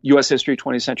U.S. history,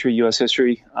 20th century U.S.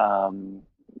 history.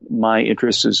 My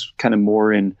interest is kind of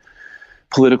more in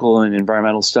political and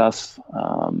environmental stuff.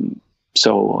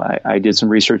 So I did some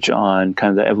research on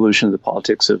kind of the evolution of the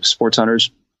politics of sports hunters.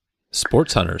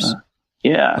 Sports hunters?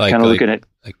 Kind of looking at...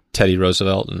 Like Teddy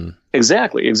Roosevelt and...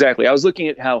 Exactly. I was looking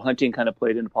at how hunting kind of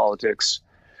played into politics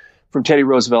from Teddy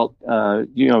Roosevelt,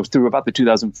 through about the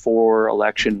 2004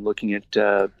 election, looking at,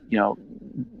 the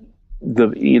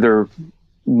either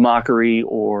mockery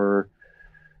or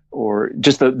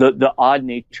just the odd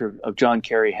nature of John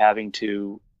Kerry having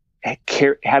to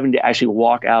actually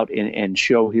walk out and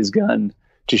show his gun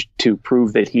to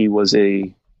prove that he was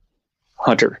a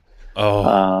hunter.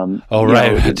 Right.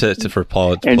 For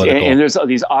political. And there's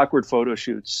these awkward photo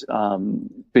shoots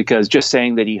because just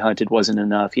saying that he hunted wasn't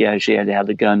enough. He actually had to have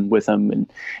the gun with him, and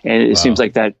it seems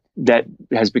like that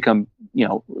has become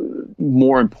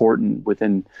more important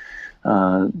within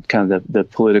kind of the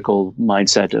political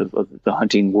mindset of the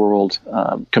hunting world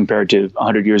compared to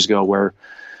 100 years ago, where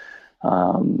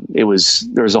there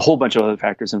was a whole bunch of other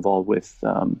factors involved with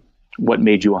what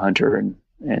made you a hunter and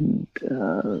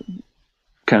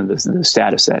kind of the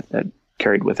status that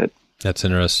carried with it. That's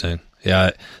interesting.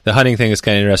 Yeah, the hunting thing is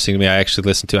kind of interesting to me. I actually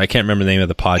listened to, I can't remember the name of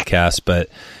the podcast, but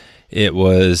it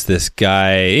was this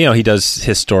guy, he does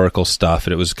historical stuff,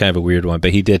 and it was kind of a weird one,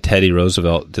 but he did Teddy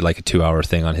Roosevelt, did like a 2-hour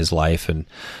thing on his life. And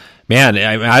man,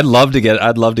 I'd love to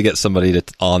get somebody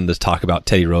on to talk about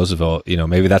Teddy Roosevelt.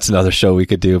 Maybe that's another show we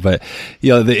could do. But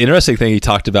the interesting thing he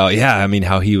talked about,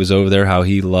 how he was over there, how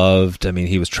he loved.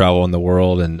 He was traveling the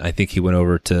world, and I think he went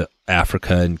over to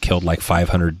Africa and killed like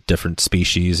 500 different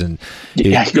species. And go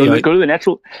to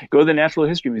the Natural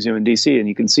History Museum in DC, and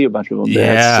you can see a bunch of them.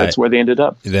 That's where they ended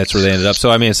up.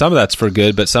 So some of that's for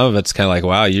good, but some of it's kind of like,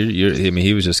 wow,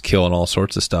 he was just killing all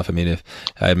sorts of stuff. If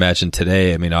I imagine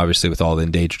today, obviously with all the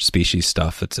endangered species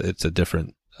stuff, it's a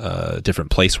different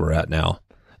place we're at now.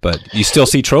 But you still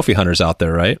see trophy hunters out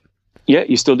there, right? Yeah,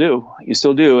 you still do.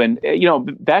 And,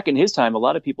 back in his time, a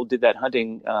lot of people did that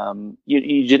hunting.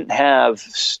 You didn't have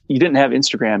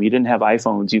Instagram. You didn't have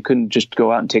iPhones. You couldn't just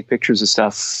go out and take pictures of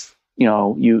stuff.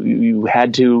 You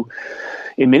had to,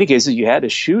 in many cases, you had to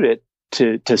shoot it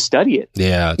to study it.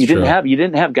 Yeah. You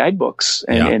didn't have guidebooks,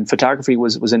 and photography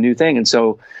was a new thing. And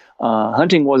so,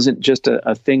 hunting wasn't just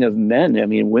a thing of men.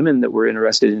 Women that were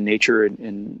interested in nature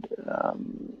and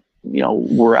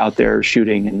were out there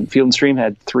shooting, and Field and Stream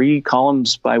had 3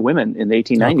 columns by women in the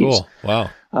 1890s. Oh, cool.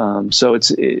 Wow. So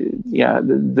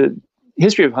the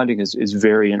history of hunting is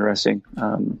very interesting.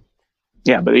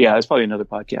 It's probably another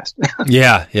podcast.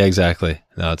 yeah, exactly.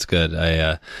 No, it's good.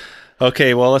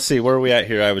 Okay, well, let's see. Where are we at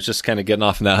here? I was just kind of getting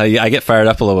off on that. I get fired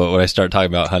up a little bit when I start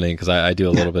talking about hunting, because I do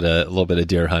a little bit of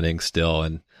deer hunting still,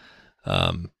 and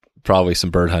probably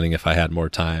some bird hunting if I had more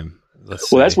time.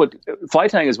 That's what fly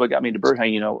tying is what got me into bird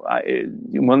hunting.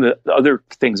 One of the other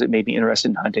things that made me interested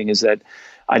in hunting is that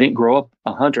I didn't grow up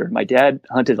a hunter. My dad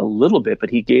hunted a little bit, but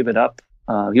he gave it up.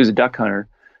 He was a duck hunter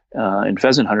and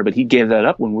pheasant hunter, but he gave that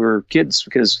up when we were kids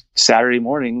because Saturday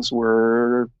mornings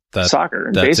were soccer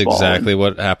and baseball. That's exactly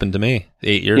what happened to me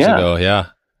 8 years ago. Yeah.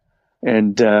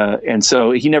 And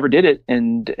so he never did it.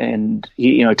 And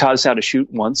he, taught us how to shoot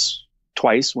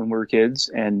twice when we were kids.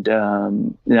 And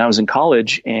I was in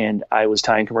college and I was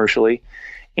tying commercially.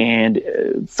 And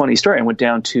funny story, I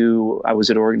was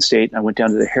at Oregon State and I went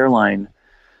down to the Hairline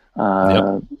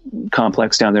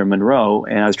complex down there in Monroe.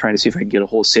 And I was trying to see if I could get a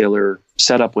wholesaler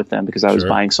set up with them because I was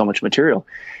buying so much material.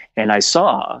 And I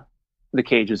saw the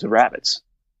cages of rabbits.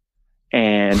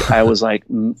 And I was like,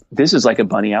 this is like a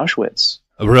bunny Auschwitz.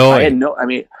 Really?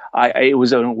 It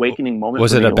was an awakening moment.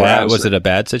 Was it a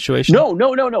bad situation? No.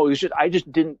 It was just, I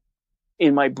just didn't,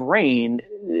 in my brain,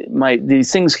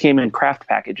 these things came in craft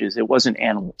packages. It wasn't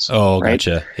animals. Oh, right?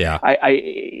 Gotcha. Yeah.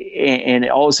 And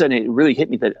all of a sudden it really hit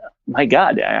me that, my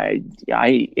God, I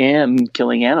am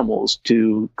killing animals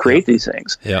to create these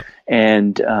things. Yeah.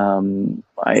 And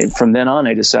from then on,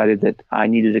 I decided that I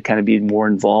needed to kind of be more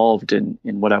involved in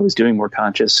what I was doing, more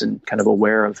conscious and kind of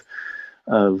aware of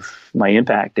my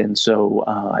impact. And so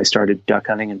I started duck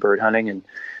hunting and bird hunting, and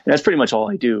that's pretty much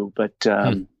all I do. But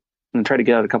I try to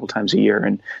get out a couple times a year.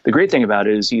 And the great thing about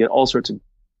it is you get all sorts of,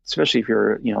 especially if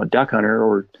you're a duck hunter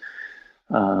or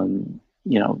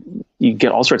you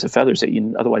get all sorts of feathers that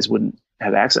you otherwise wouldn't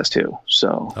have access to.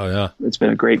 So it's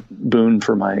been a great boon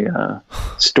for my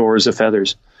stores of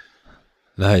feathers.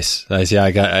 Nice. Yeah,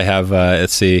 I have.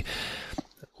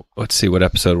 Let's see what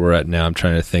episode we're at now. I'm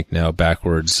trying to think now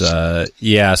backwards.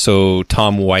 So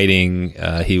Tom Whiting,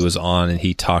 he was on and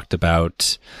he talked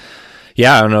about,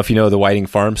 I don't know if you know the Whiting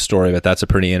Farm story, but that's a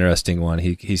pretty interesting one.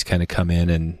 He's kind of come in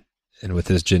and with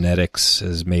his genetics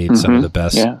has made some of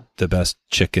the best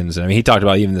chickens. I mean, he talked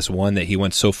about even this one that he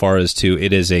went so far as to,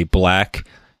 it is a black,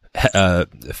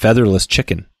 featherless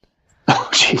chicken. Oh,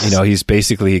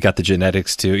 jeez. He got the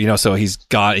genetics to, so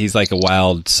he's like a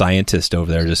wild scientist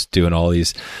over there just doing all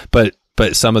these, but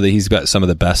he's got some of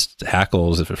the best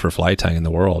hackles for fly tying in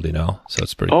the world, so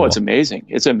it's pretty cool. It's amazing.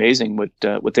 It's amazing what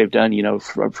they've done,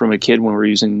 from a kid when we're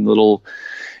using little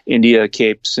India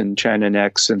capes and China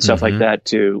necks and stuff like that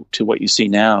to what you see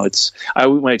now.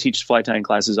 When I teach fly tying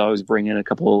classes, I always bring in a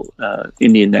couple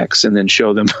Indian necks and then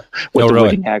show them what the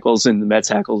Whiting hackles and the Metz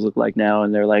hackles look like now.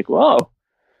 And they're like, whoa.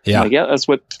 Yeah. That's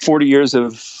what 40 years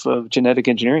of genetic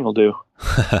engineering will do.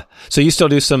 So you still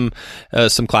do some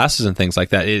classes and things like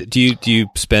that. Do you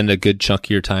spend a good chunk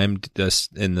of your time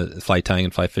in the fly tying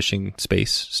and fly fishing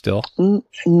space still?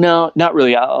 No, not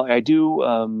really. I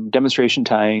do demonstration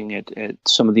tying at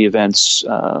some of the events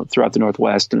throughout the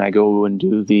Northwest, and I go and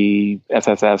do the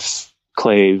FFF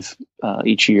clave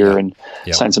each year and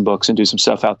sign some books and do some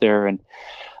stuff out there.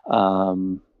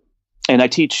 And I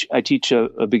teach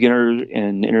a beginner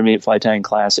and intermediate fly tying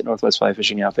class at Northwest Fly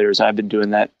Fishing Outfitters. I've been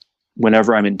doing that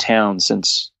whenever I'm in town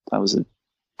since I was a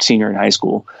senior in high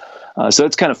school. So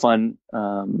it's kind of fun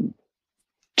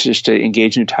just to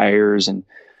engage new tires. And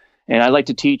I like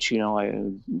to teach,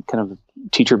 I'm kind of a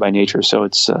teacher by nature. So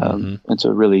it's a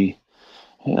really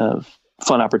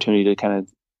fun opportunity to kind of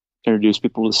introduce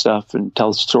people to stuff and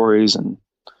tell stories and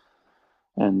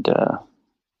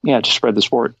just spread the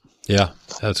sport. Yeah,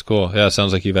 that's cool. Yeah, it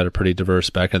sounds like you've had a pretty diverse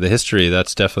background. The history,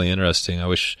 that's definitely interesting. I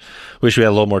wish we had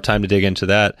a little more time to dig into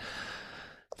that.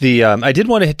 I did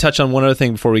want to touch on one other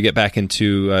thing before we get back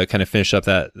into kind of finish up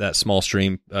that small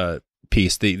stream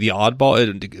piece. The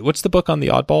Oddball. What's the book on the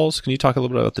Oddballs? Can you talk a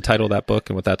little bit about the title of that book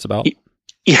and what that's about?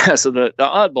 Yeah, so the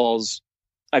Oddballs,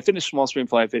 I finished small stream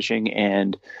fly fishing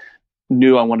and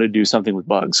knew I wanted to do something with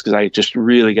bugs because I just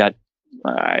really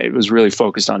I was really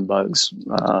focused on bugs.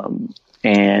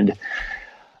 And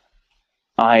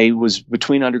I was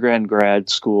between undergrad and grad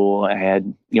school. I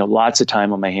had, lots of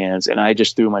time on my hands, and I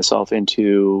just threw myself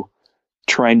into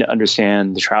trying to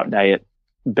understand the trout diet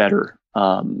better.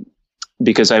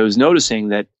 Because I was noticing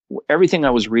that everything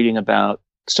I was reading about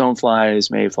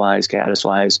stoneflies, mayflies,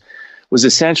 caddisflies was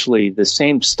essentially the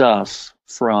same stuff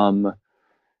from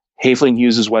Haefling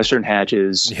Hughes's Western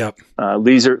Hatches,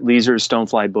 Leeser's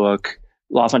stonefly book,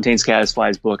 Lofontaine's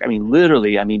caddisflies book.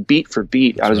 Literally, beat for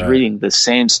beat, that's I was reading the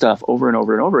same stuff over and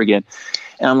over and over again.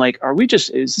 And I'm like,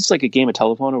 is this like a game of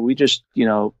telephone? Are we just,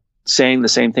 saying the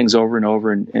same things over and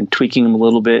over and tweaking them a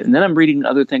little bit? And then I'm reading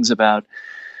other things about,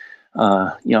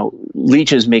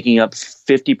 leeches making up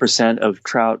 50% of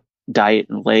trout diet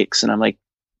in lakes. And I'm like,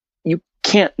 you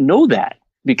can't know that.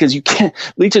 because you can't,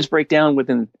 leeches break down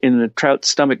in the trout's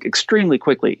stomach extremely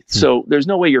quickly. So there's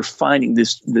no way you're finding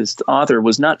this author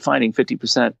was not finding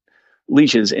 50%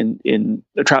 leeches in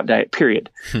a trout diet, period.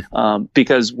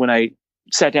 Because when I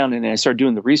sat down and I started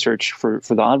doing the research for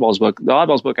the Oddballs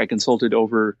book, I consulted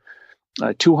over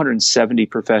 270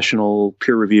 professional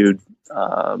peer-reviewed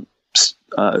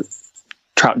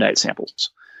trout diet samples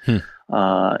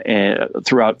and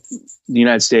throughout the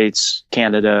United States,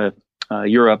 Canada,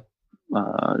 Europe,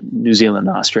 New Zealand,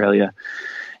 Australia,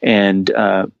 and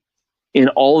in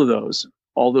all those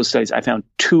studies, I found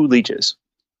 2 leeches.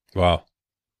 Wow.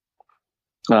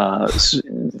 It's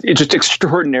just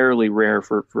extraordinarily rare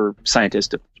for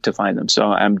scientists to find them.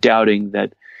 So I'm doubting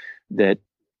that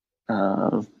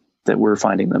we're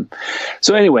finding them.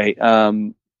 So anyway,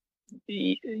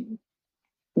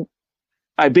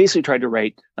 I basically tried to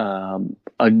write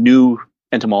a new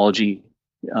entomology,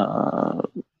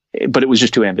 but it was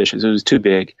just too ambitious. It was too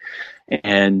big.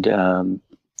 And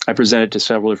I presented to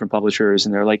several different publishers,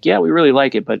 and they're like, yeah, we really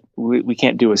like it, but we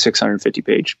can't do a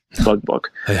 650-page bug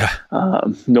book. Yeah.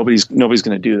 Nobody's going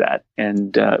to do that.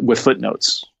 And with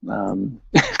footnotes,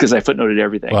 because I footnoted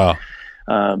everything. Wow.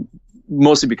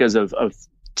 Mostly because of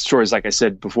stories, like I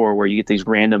said before, where you get these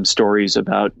random stories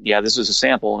about, yeah, this is a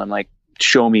sample. And I'm like,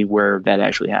 show me where that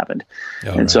actually happened.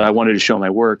 So I wanted to show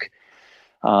my work.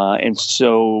 And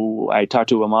so I talked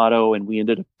to Amato, and we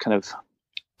ended up kind of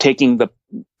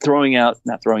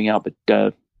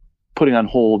putting on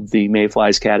hold the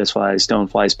mayflies, caddisflies,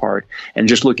 stoneflies part, and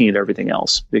just looking at everything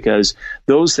else, because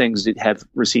those things have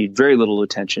received very little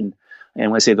attention. And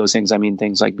when I say those things, I mean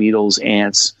things like beetles,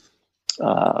 ants,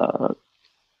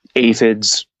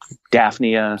 aphids,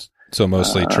 daphnia. So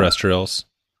mostly terrestrials.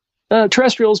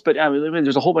 Terrestrials, but I mean,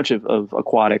 there's a whole bunch of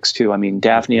aquatics too. I mean,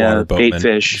 daphnia,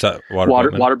 baitfish,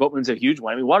 water boatman's a huge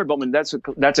one. I mean, water boatman, that's a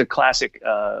classic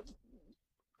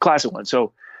one.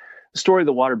 So the story of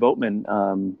the water boatman,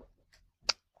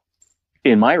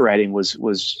 in my writing was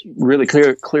really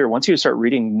clear. Once you start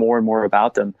reading more and more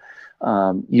about them,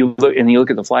 you look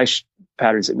at the fly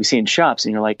patterns that we see in shops,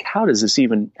 and you're like, how do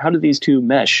these two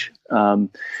mesh?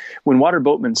 When water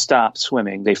boatmen stop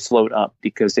swimming, they float up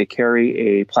because they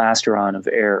carry a plastron of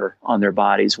air on their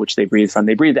bodies, which they breathe from.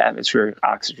 They breathe atmospheric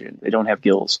oxygen. They don't have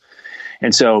gills.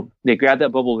 And so they grab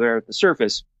that bubble of air at the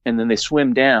surface, and then they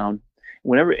swim down.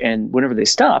 Whenever they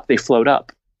stop, they float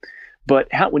up. But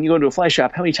when you go into a fly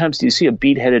shop, how many times do you see a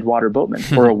bead-headed water boatman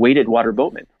or a weighted water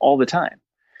boatman? All the time.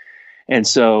 And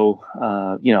so,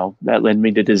 that led me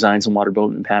to design some water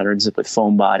boatman patterns that put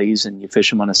foam bodies, and you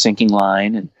fish them on a sinking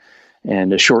line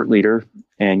and a short leader,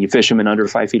 and you fish them in under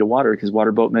 5 feet of water, because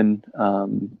water boatmen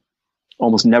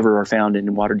almost never are found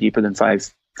in water deeper than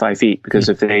 5 feet, because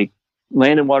if they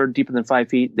land in water deeper than 5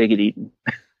 feet, they get eaten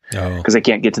because they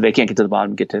can't get to the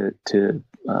bottom, get to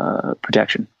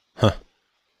protection. Huh.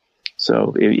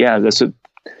 So that's a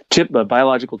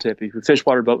biological tip. If you fish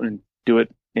water boatmen, do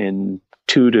it in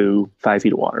 2 to 5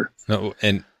 feet of water. No,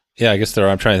 and I guess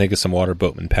I'm trying to think of some water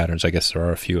boatman patterns. I guess there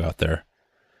are a few out there.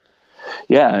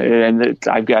 Yeah, and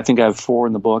I think I have 4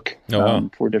 in the book,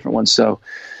 4 different ones. So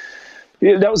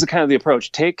that was the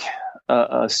approach. Take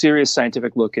a serious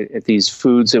scientific look at these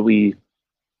foods that we,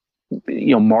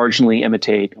 marginally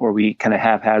imitate, or we kind of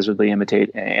haphazardly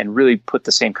imitate, and really put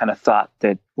the same kind of thought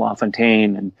that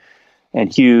Lofontaine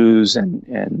and Hughes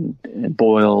and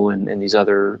Boyle and these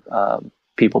other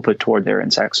people put toward their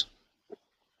insects.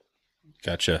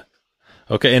 Gotcha.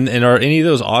 Okay, and are any of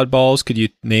those oddballs, could you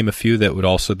name a few that would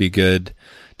also be good?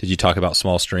 Did you talk about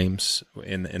small streams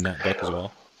in that book as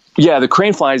well? Yeah, the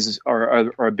crane flies are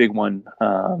a big one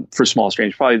for small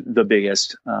streams, probably the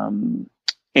biggest.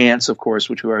 Ants, of course,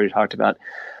 which we already talked about.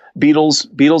 Beetles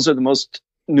are the most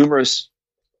numerous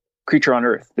creature on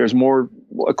Earth. There's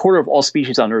a quarter of all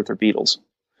species on Earth are beetles.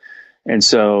 And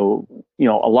so, a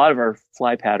lot of our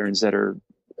fly patterns that are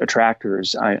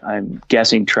attractors, I'm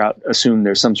guessing trout assume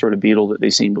there's some sort of beetle that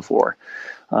they've seen before.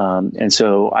 And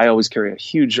so I always carry a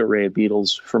huge array of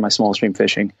beetles for my small stream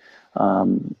fishing.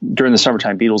 During the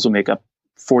summertime, beetles will make up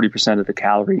 40% of the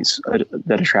calories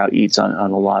that a trout eats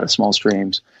on a lot of small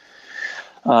streams.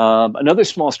 Another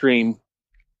small stream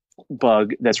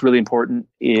bug that's really important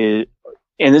and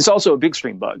it's also a big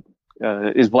stream bug,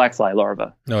 is black fly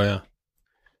larvae. Oh, yeah.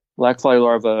 Black fly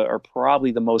larvae are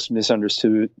probably the most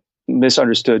misunderstood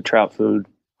trout food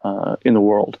in the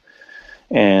world.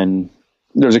 And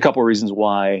there's a couple of reasons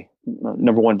why.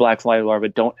 Number one, black fly larvae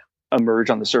don't emerge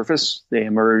on the surface. They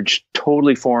emerge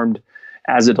totally formed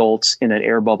as adults in an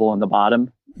air bubble on the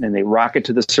bottom, and they rocket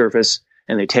to the surface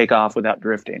and they take off without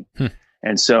drifting.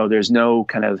 And so there's no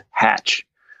kind of hatch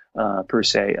per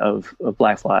se of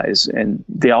black flies. And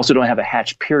they also don't have a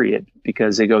hatch period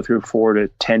because they go through 4 to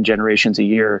 10 generations a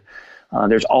year.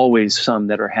 There's always some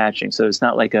that are hatching. So it's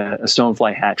not like a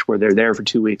stonefly hatch where they're there for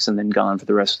 2 weeks and then gone for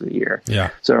the rest of the year.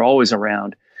 Yeah. So they're always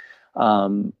around.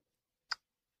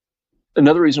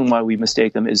 Another reason why we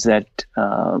mistake them is that,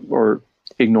 or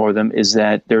ignore them, is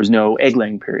that there's no egg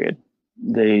laying period.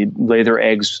 They lay their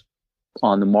eggs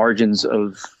on the margins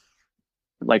of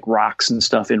like rocks and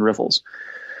stuff in riffles.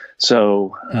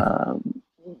 So,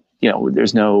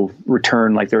 there's no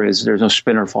return like there's no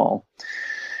spinner fall.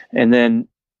 And then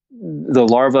the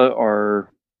larvae are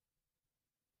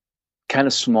kind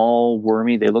of small,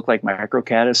 wormy. They look like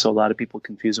microcaddis. So a lot of people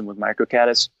confuse them with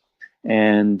microcaddis.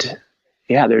 And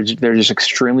yeah, they're just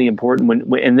extremely important.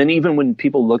 And then even when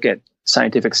people look at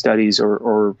scientific studies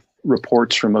or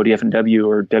reports from ODF&W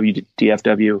or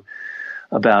WDFW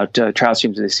about trout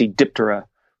streams, they see Diptera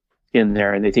in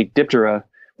there, and they think Diptera,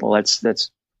 well,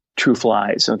 that's true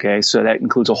flies. Okay, so that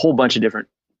includes a whole bunch of different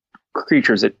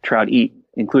creatures that trout eat,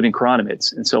 including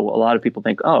chironomids. And so a lot of people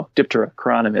think, oh, Diptera,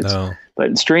 chironomids. No. But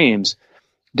in streams,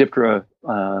 Diptera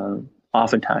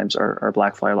oftentimes are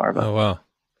black fly larvae. Oh, wow.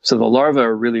 So the larvae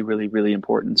are really, really, really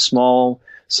important. Small,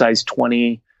 size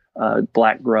 20,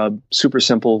 black grub, super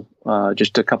simple,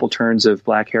 just a couple turns of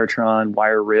black hairtron,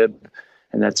 wire rib,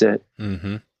 and that's it.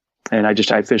 Mm-hmm. And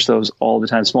I fish those all the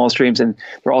time, small streams, and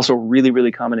they're also really,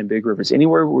 really common in big rivers.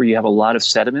 Anywhere where you have a lot of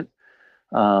sediment,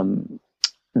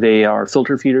 they are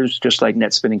filter feeders, just like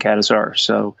net spinning caddis are.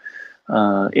 So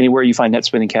anywhere you find net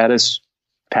spinning caddis,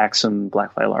 pack some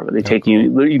black fly larvae. They take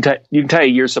cool. you can tie a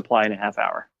year's supply in a half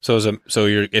hour. So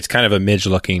it's kind of a midge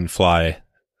looking fly.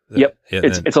 Yep.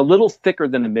 It's a little thicker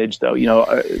than a midge though.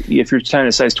 If you're tying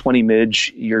a size 20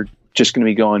 midge, you're just going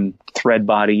to be going thread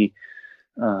body,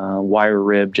 wire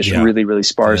rib, just really, really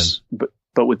sparse.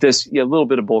 But with this, a little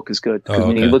bit of bulk is good. Because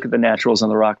when you look at the naturals on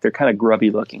the rock, they're kind of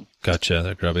grubby looking. Gotcha.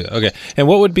 They're grubby. Okay. And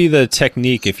what would be the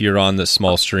technique if you're on the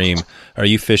small stream? Are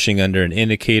you fishing under an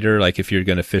indicator? Like if you're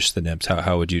going to fish the nymphs,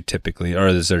 how would you typically, or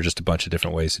is there just a bunch of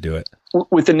different ways to do it?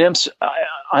 With the nymphs,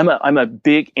 I'm a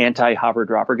big anti-hopper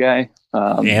dropper guy.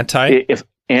 Anti?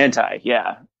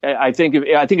 Yeah. I think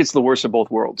it's the worst of both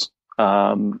worlds.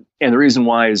 And the reason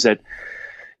why is that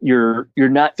you're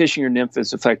not fishing your nymph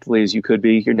as effectively as you could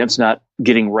be. Your nymph's not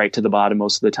getting right to the bottom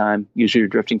most of the time. Usually you're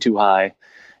drifting too high,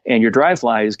 and your dry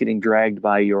fly is getting dragged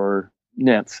by your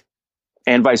nymph,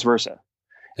 and vice versa.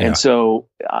 Yeah. And so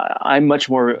I'm much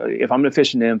more, if I'm going to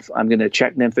fish a nymph, I'm going to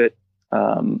check nymph it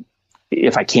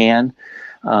if I can,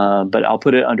 but I'll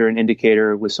put it under an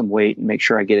indicator with some weight and make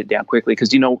sure I get it down quickly.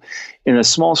 Because in a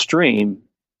small stream,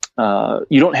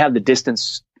 you don't have the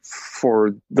distance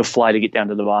for the fly to get down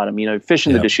to the bottom.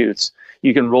 Fishing the Deschutes,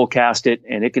 you can roll cast it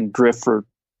and it can drift for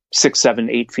 6, 7,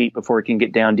 8 feet before it can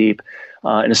get down deep.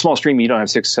 In a small stream, you don't have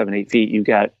 6, 7, 8 feet. You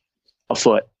got a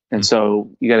foot. And so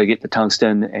you got to get the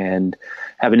tungsten and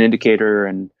have an indicator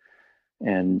and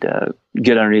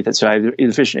get underneath it. So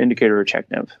either fish an indicator or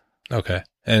check nymph. Okay.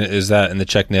 And the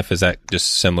check nymph, is that just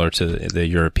similar to the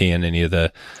European, any of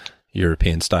the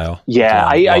European style? Yeah.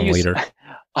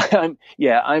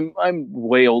 I'm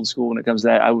way old school when it comes to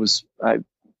that. I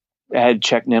had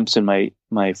check nymphs in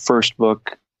my first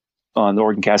book on the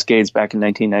Oregon Cascades back in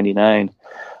 1999,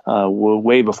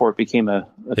 way before it became a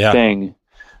thing.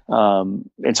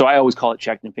 And so I always call it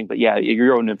check nymphing, but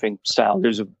Euro nymphing style,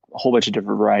 there's a whole bunch of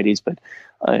different varieties, but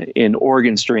in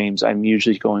Oregon streams, I'm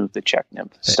usually going with the check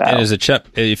nymph style. And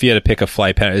if you had to pick a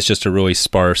fly pattern, it's just a really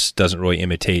sparse, doesn't really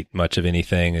imitate much of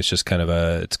anything. It's just kind of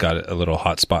it's got a little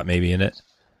hot spot maybe in it.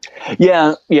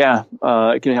 Yeah.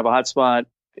 It can have a hot spot.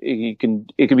 It can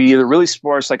be either really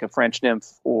sparse like a French nymph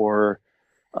or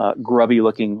grubby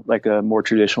looking like a more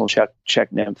traditional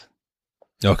check nymph.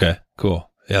 Okay, cool.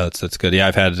 Yeah, that's good. Yeah,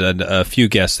 I've had a few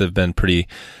guests that have been pretty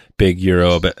big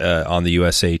Euro on the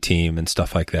USA team and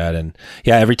stuff like that. And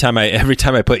yeah, every time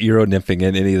I put Euro nymphing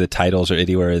in any of the titles or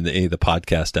anywhere in any of the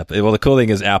podcast the cool thing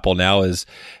is Apple now is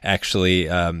actually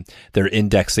they're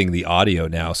indexing the audio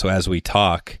now. So as we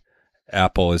talk,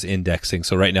 Apple is indexing.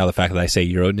 So right now, the fact that I say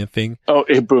Euro nymphing,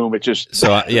 boom! It just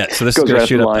so this is going to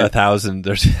shoot up 1,000.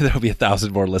 There'll be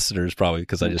 1,000 more listeners probably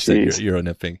because I just said Euro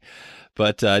nymphing.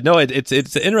 But no, it's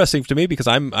interesting to me because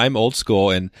I'm old school,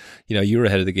 and you were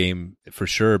ahead of the game for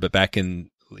sure. But back in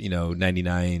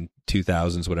 99,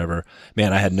 2000s, whatever,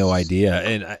 man, I had no idea.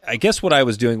 And I guess what I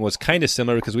was doing was kind of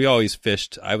similar because we always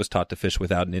fished. I was taught to fish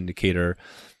without an indicator,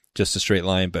 just a straight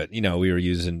line, but we were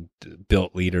using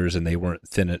built leaders and they weren't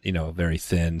thin, very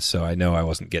thin. So I know I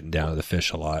wasn't getting down to the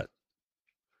fish a lot.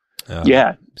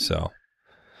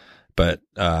 But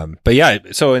But yeah,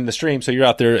 so in the stream, so you're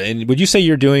out there, and would you say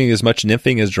you're doing as much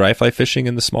nymphing as dry fly fishing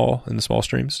in the small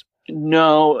streams?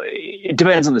 No, it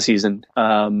depends on the season.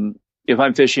 If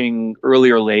I'm fishing early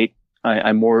or late,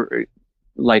 I'm more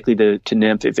likely to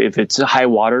nymph. If it's high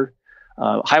water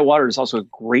is also a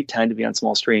great time to be on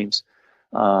small streams,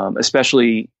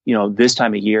 especially, this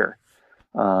time of year.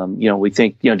 We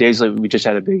think, days like we just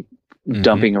had a big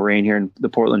dumping of rain here in the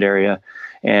Portland area.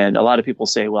 And a lot of people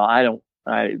say, well,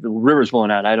 the river's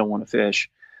blowing out. I don't want to fish.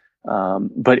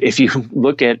 But if you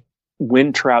look at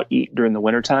when trout eat during the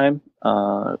wintertime,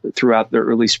 throughout the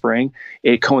early spring,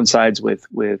 it coincides with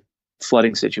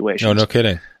flooding situations. No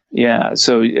kidding. Yeah.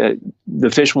 So the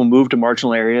fish will move to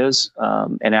marginal areas.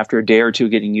 And after a day or two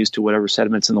getting used to whatever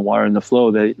sediments in the water and the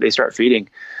flow, they start feeding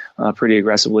pretty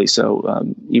aggressively.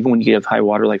 So even when you have high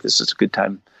water like this, it's a good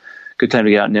time to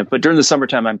get out and nymph. But during the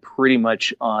summertime, I'm pretty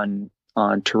much on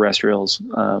terrestrials,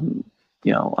 on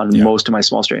most of my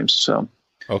small streams. So,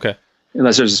 okay.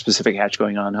 Unless there's a specific hatch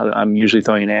going on, I'm usually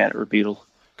throwing an ant or a beetle.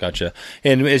 Gotcha.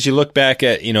 And as you look back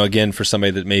at, again, for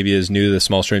somebody that maybe is new to the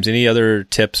small streams, any other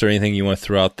tips or anything you want to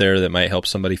throw out there that might help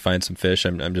somebody find some fish?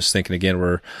 I'm just thinking again,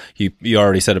 where you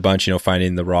already said a bunch,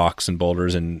 finding the rocks and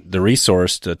boulders and the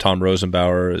resource to Tom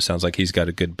Rosenbauer. It sounds like he's got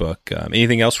a good book.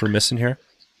 Anything else we're missing here?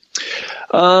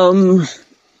 Well,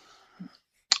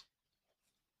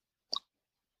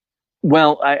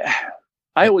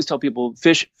 I always tell people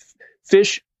fish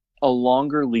a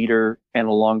longer leader and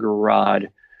a longer rod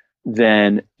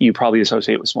than you probably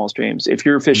associate with small streams. If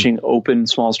you're fishing open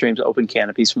small streams, open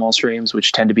canopy small streams,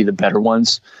 which tend to be the better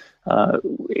ones,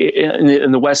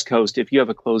 in the West Coast, if you have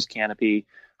a closed canopy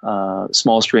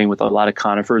small stream with a lot of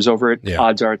conifers over it,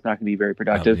 odds are it's not going to be very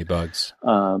productive.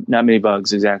 Not many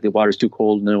bugs, exactly. Water's too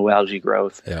cold, no algae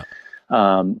growth. Yeah.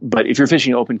 But if you're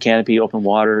fishing open canopy, open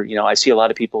water, I see a lot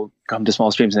of people come to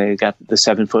small streams and they got the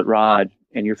 7-foot rod,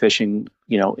 and you're fishing,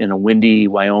 in a windy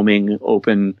Wyoming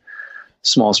open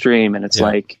small stream, and it's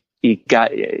like you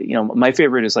got, my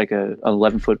favorite is like a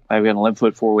 11-foot. I've got an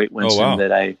 11-foot 4-weight Winston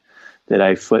that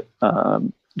I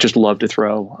just love to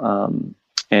throw.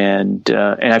 And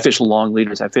I fish long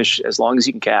leaders. I fish as long as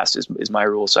you can cast is my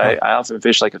rule. So I often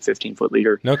fish like a 15-foot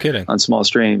leader. No kidding. On small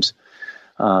streams.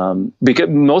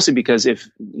 Because if,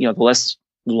 the less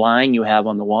line you have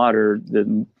on the water,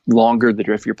 the longer the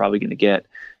drift you're probably going to get.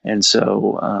 And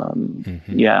so,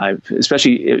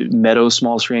 especially meadow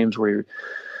small streams where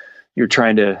you're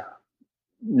trying to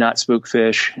not spook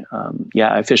fish.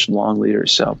 I fish long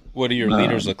leaders. So what do your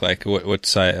leaders look like? What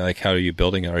size, like, how are you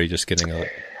building it? Or are you just getting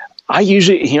I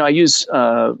usually, I use,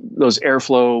 those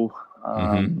airflow,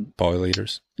 poly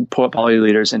leaders,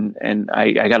 and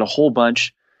I got a whole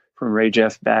bunch from Ray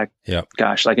Jeff back,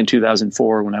 like in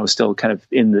 2004 when I was still kind of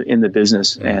in the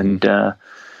business, and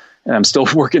I'm still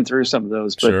working through some of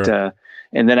those. But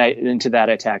and then into that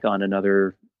I tack on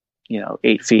another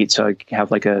 8 feet, so I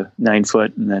have like a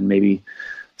 9-foot, and then maybe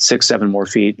 6-7 more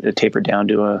feet to taper down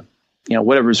to a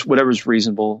whatever's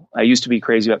reasonable. I used to be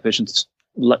crazy about fishing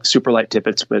super light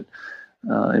tippets, but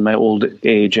in my old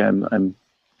age, I'm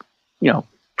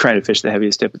trying to fish the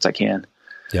heaviest tippets I can.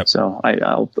 Yep. So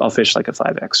I'll fish like a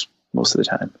 5X most of the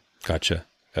time. Gotcha.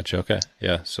 Okay.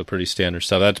 Yeah. So pretty standard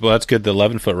stuff. That's good. The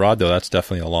 11-foot rod though, that's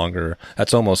definitely a longer,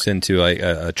 that's almost into like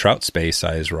a trout space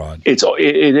size rod. It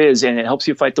is. And it helps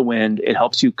you fight the wind. It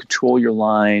helps you control your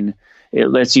line. It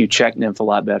lets you check nymph a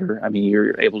lot better. I mean,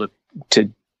 you're able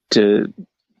to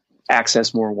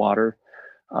access more water.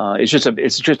 It's just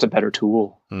a better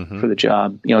tool for the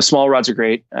job. Small rods are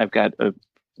great. I've got a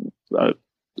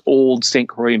old St.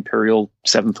 Croix Imperial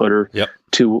 7-footer,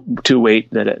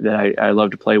 2-weight that I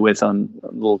love to play with on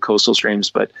little coastal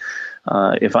streams. But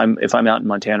if I'm out in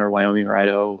Montana or Wyoming or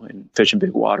Idaho and fishing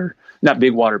big water, not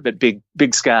big water, but big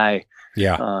sky,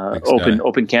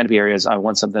 open canopy areas, I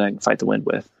want something I can fight the wind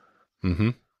with.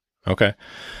 Okay.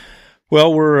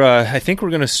 Well, I think we're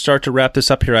going to start to wrap this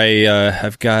up here.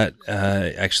 I've got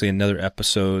actually another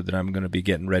episode that I'm going to be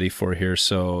getting ready for here.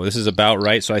 So this is about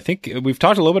right. So I think we've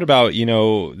talked a little bit about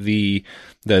the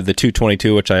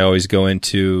 222, which I always go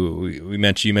into. You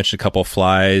mentioned a couple of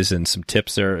flies and some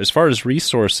tips there. As far as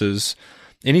resources,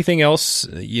 anything else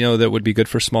that would be good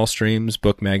for small streams?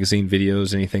 Book, magazine,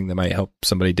 videos, anything that might help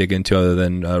somebody dig into other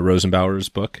than Rosenbauer's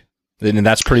book? And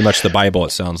that's pretty much the Bible, it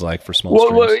sounds like, for small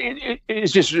streams. Well,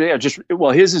 it's just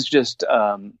his is just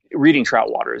Reading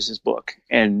Trout Water is his book.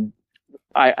 And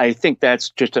I think that's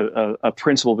just a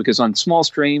principle, because on small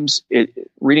streams,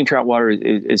 reading trout water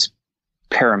is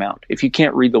paramount. If you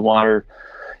can't read the water,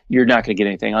 you're not going to get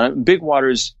anything. On big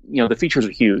waters, the features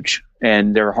are huge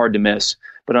and they're hard to miss.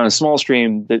 But on a small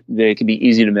stream, they can be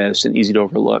easy to miss and easy to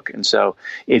overlook. And so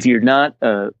if you're not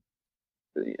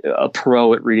a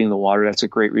pro at reading the water, that's a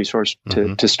great resource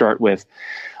to start with.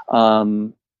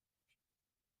 In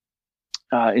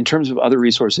terms of other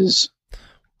resources,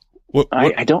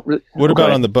 I don't really. What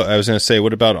about on the book? I was going to say,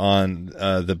 what about on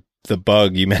the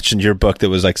bug? You mentioned your book that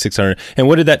was like 600. And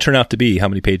what did that turn out to be? How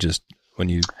many pages when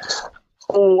you?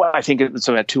 Oh, I think it's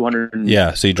about 200.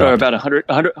 Yeah, so you dropped about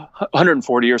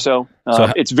 140 or so.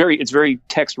 It's very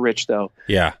text rich though.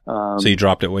 Yeah. So you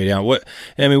dropped it way down.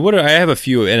 I have a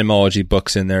few entomology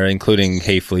books in there, including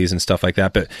hay fleas and stuff like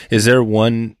that. But is there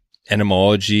one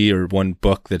entomology or one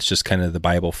book that's just kind of the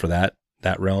Bible for that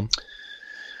realm?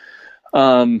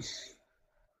 I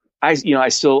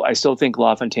still think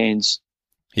Lofontaine's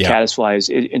caddisflies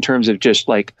in terms of just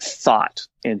like thought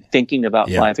and thinking about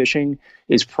fly fishing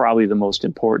is probably the most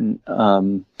important.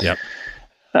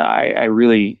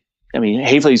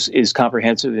 Hay fleas is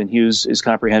comprehensive and Hughes is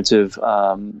comprehensive.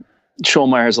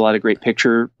 Schollmeyer has a lot of great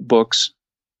picture books.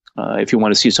 If you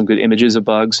want to see some good images of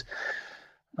bugs,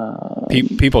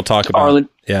 people talk about Arlen.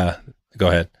 Yeah, go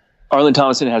ahead. Arlen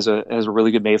Thomason has a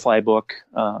really good mayfly book.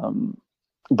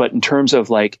 But in terms of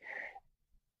like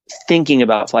thinking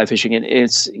about fly fishing, and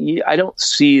I don't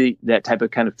see that type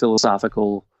of kind of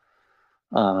philosophical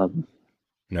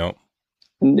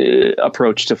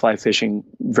approach to fly fishing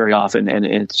very often, and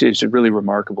it's just really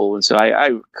remarkable. And so I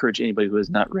encourage anybody who has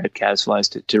not read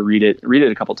Caddisflies to read it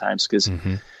a couple times, because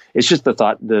it's just the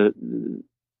thought, the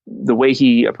way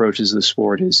he approaches the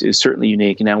sport is certainly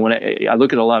unique. Now, when I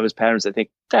look at a lot of his patterns, I think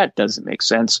that doesn't make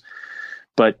sense,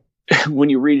 but when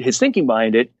you read his thinking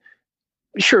behind it,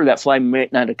 sure, that fly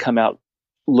might not have come out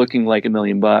looking like $1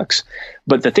 million,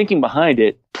 but the thinking behind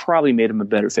it probably made him a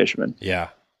better fisherman. Yeah.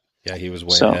 Yeah. He was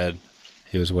way ahead.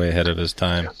 He was way ahead of his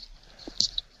time.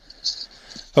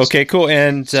 Okay, cool.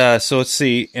 And so let's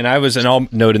see. And I'll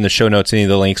note in the show notes any of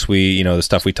the links the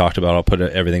stuff we talked about. I'll put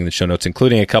everything in the show notes,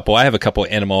 including I have a couple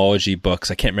of entomology books.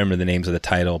 I can't remember the names of the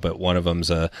title, but one of them's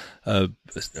a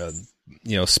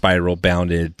spiral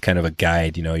bounded kind of a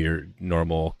guide, your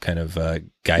normal kind of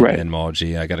guide to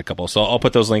entomology. I got a couple, so I'll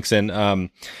put those links in. And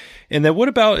then what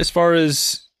about as far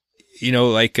as,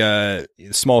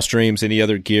 small streams, any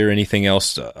other gear, anything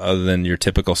else other than your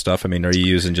typical stuff? I mean, are you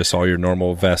using just all your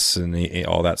normal vests and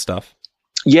all that stuff?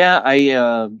 Yeah,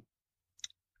 I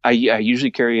usually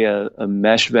carry a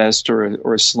mesh vest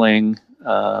or a sling.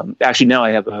 Actually, now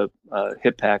I have a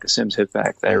hip pack, a Sims hip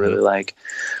pack that I really like.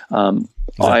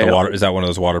 Is that one of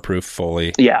those waterproof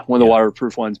fully? Yeah, one of the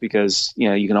waterproof ones, because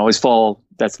you can always fall.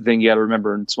 That's the thing you got to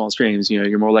remember in small streams.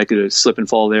 You're more likely to slip and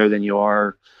fall there than you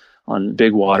are on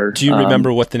big water. Do you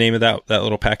remember what the name of that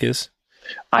little pack is?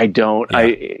 I don't.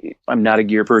 Yeah. I'm not a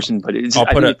gear person, but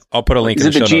I'll put a link. Is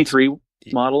in the it show the G3 notes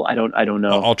model? I don't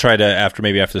know. I'll try to after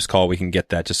this call we can get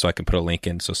that, just so I can put a link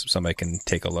in so somebody can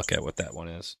take a look at what that one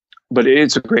is. But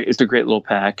it's a great little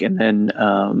pack. And then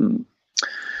I'm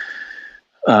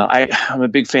a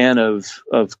big fan of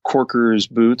Corker's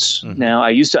boots. Now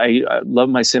I love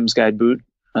my Sims Guide boot.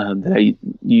 That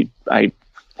I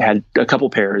had a couple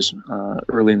pairs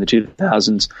early in the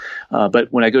 2000s.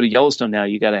 But when I go to Yellowstone now,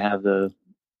 you got to have the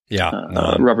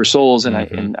rubber soles, and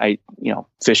I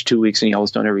fish 2 weeks in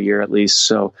Yellowstone every year at least.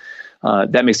 So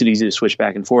that makes it easy to switch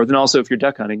back and forth. And also, if you're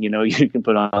duck hunting, you can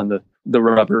put on the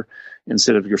rubber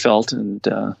instead of your felt, and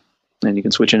you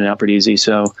can switch in and out pretty easy.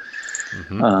 So,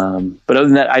 but other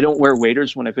than that, I don't wear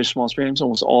waders when I fish small streams.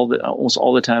 Almost all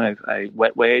the time I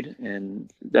wet wade,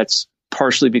 and that's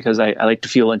partially because I like to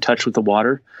feel in touch with the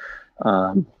water.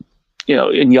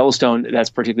 In Yellowstone,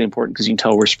 that's particularly important because you can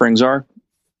tell where springs are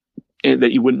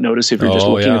that you wouldn't notice if you're just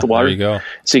looking at the water. There you go.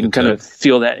 So you can kind of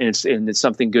feel that, and it's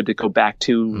something good to go back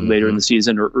to later in the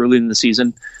season or early in the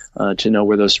season to know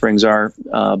where those springs are.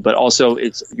 But also,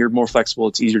 you're more flexible.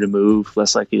 It's easier to move,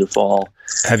 less likely to fall.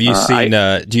 Have you seen?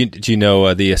 Do you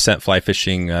know the Ascent Fly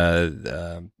Fishing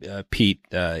Pete?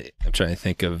 I'm trying to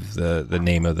think of the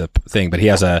name of the thing, but he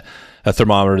has a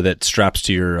thermometer that straps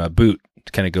to your boot.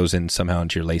 Kind of goes in somehow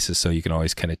into your laces, so you can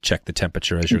always kind of check the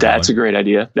temperature as you're going. That's a great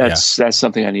idea. That's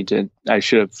something we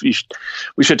should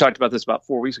have talked about this about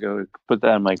 4 weeks ago. Put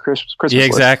that on my Christmas list.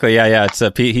 Exactly. Yeah. It's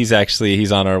Pete. He's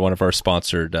on one of our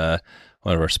sponsored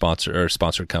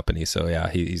companies. So yeah,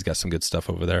 he's got some good stuff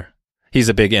over there. He's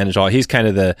a big entomologist. He's kind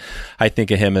of I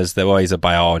think of him as he's a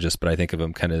biologist, but I think of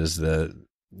him kind of as the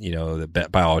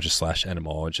biologist /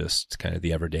 entomologist, kind of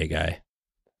the everyday guy.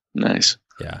 Nice.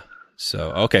 Yeah.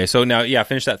 So, okay. So now,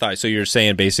 finish that thought. So you're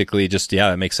saying basically just,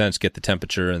 that makes sense. Get the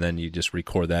temperature, and then you just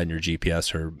record that in your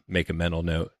GPS or make a mental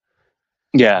note.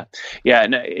 Yeah. Yeah.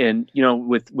 And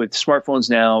with smartphones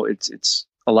now, it's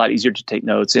a lot easier to take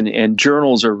notes, and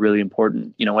journals are really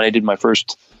important. When I did my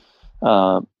first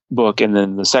book and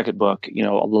then the second book, a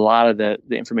lot of the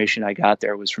information I got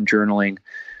there was from journaling,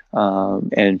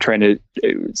 and trying to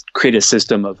create a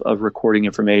system of recording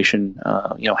information,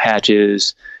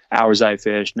 hatches, hours I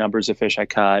fished, numbers of fish I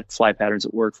caught, fly patterns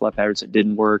that worked, fly patterns that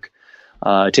didn't work,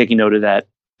 taking note of that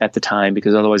at the time,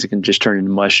 because otherwise it can just turn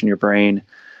into mush in your brain,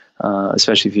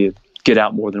 especially if you get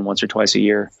out more than once or twice a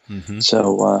year. Mm-hmm.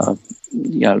 So,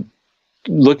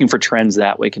 looking for trends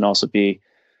that way can also be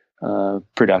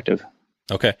productive.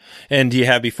 Okay. And do you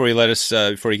have, before you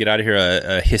get out of here,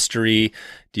 a history?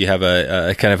 Do you have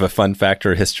a kind of a fun fact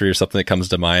or history or something that comes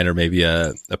to mind, or maybe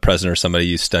a president or somebody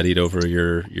you studied over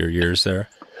your years there?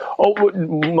 Oh,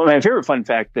 my favorite fun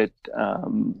fact that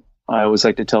I always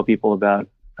like to tell people about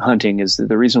hunting is that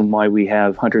the reason why we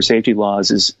have hunter safety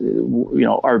laws is,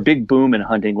 our big boom in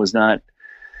hunting was not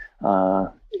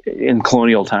in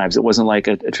colonial times. It wasn't like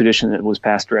a tradition that was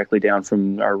passed directly down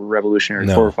from our revolutionary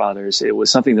forefathers. It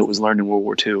was something that was learned in World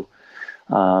War II,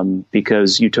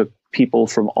 because you took people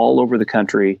from all over the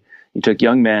country, you took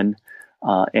young men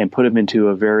and put them into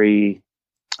a very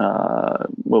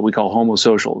what we call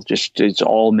homosocial, just it's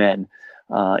all men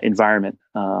environment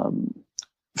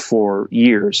for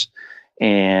years.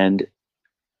 And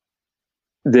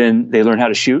then they learn how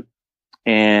to shoot,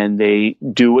 and they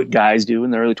do what guys do in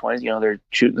their early 20s. They're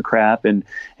shooting the crap and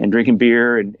drinking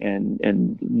beer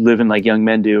and living like young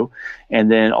men do. And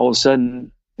then all of a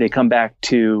sudden they come back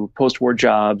to post-war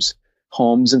jobs,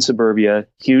 homes in suburbia,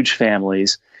 huge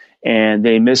families, and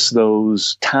they miss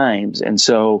those times. And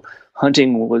so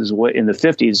hunting was what, in the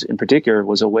 50s in particular,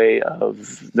 was a way of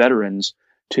veterans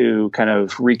to kind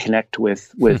of reconnect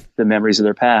with the memories of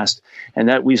their past. And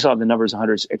that we saw the numbers of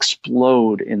hunters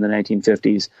explode in the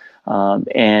 1950s.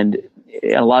 And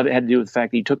a lot of it had to do with the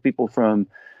fact that you took people from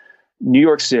New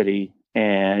York City,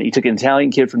 and you took an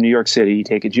Italian kid from New York City, you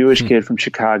take a Jewish kid from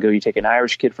Chicago, you take an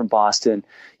Irish kid from Boston,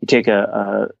 you take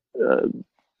a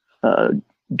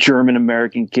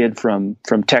German-American kid from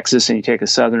Texas, and you take a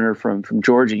Southerner from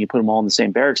Georgia, and you put them all in the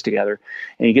same barracks together,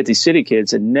 and you get these city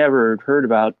kids that never heard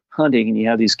about hunting, and you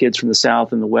have these kids from the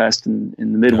South and the West and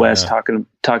in the Midwest talking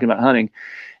about hunting,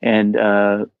 and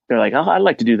they're like, oh, I'd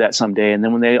like to do that someday. And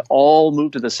then when they all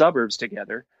move to the suburbs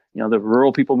together, the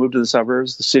rural people move to the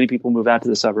suburbs, the city people move out to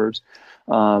the suburbs.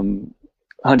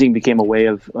 Hunting became a way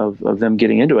of them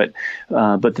getting into it.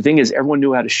 But the thing is, everyone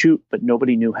knew how to shoot, but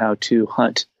nobody knew how to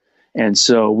hunt. And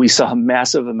so we saw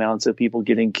massive amounts of people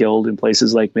getting killed in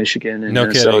places like Michigan and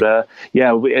Minnesota. Kidding.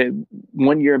 Yeah.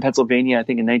 One year in Pennsylvania, I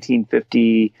think in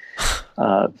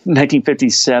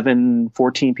 1957,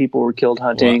 14 people were killed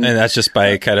hunting. Well, and that's just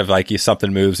by kind of like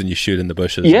something moves and you shoot in the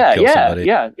bushes. Yeah. And kill somebody.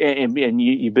 Yeah. And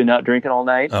you've been out drinking all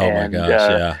night. Oh my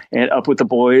gosh. And up with the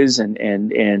boys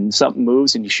and something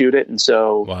moves and you shoot it. And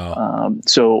so, wow.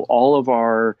 So all of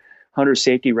our hunter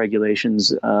safety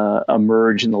regulations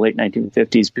emerged in the late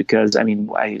 1950s because,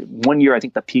 one year I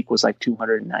think the peak was like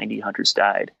 290 hunters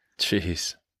died.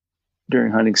 Jeez.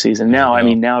 During hunting season. Now,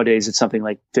 nowadays it's something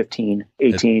like 15,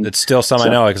 18. It's still some I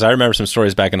know, because I remember some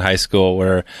stories back in high school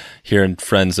where hearing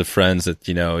friends of friends that,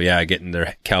 getting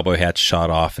their cowboy hats shot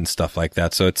off and stuff like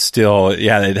that. So it's still,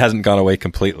 it hasn't gone away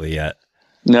completely yet.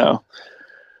 No.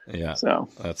 Yeah. So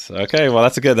that's okay. Well,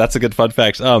 that's a good fun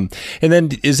fact. And then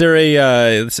is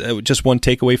there just one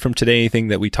takeaway from today? Anything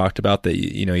that we talked about that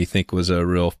you think was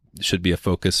should be a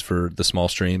focus for the small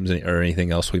streams, or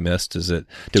anything else we missed?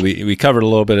 We covered a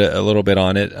little bit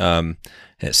on it.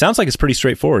 It sounds like it's pretty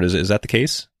straightforward. Is that the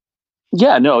case?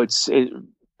 Yeah. No.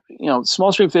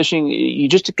 Small stream fishing. You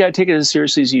just got to take it as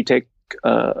seriously as you take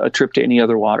a trip to any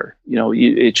other water.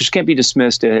 It just can't be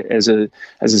dismissed as a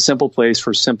simple place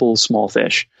for simple small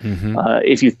fish. Mm-hmm.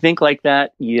 If you think like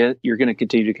that, you're going to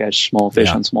continue to catch small fish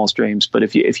on small streams. But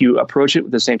if you approach it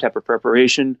with the same type of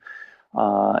preparation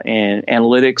and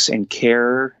analytics and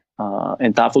care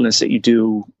and thoughtfulness that you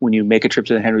do when you make a trip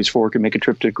to the Henry's Fork, or make a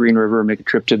trip to Green River, or make a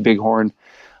trip to Bighorn,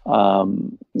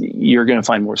 you're going to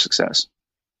find more success.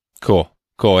 Cool.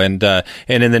 And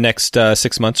in the next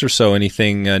 6 months or so,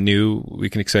 anything new we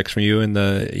can expect from you in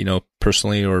the,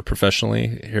 personally or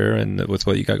professionally here, and with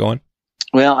what you got going?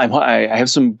 Well, I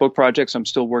have some book projects I'm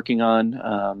still working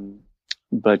on,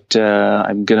 but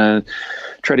I'm going to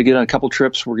try to get on a couple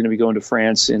trips. We're going to be going to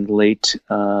France in late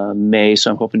May, so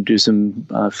I'm hoping to do some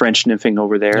French nymphing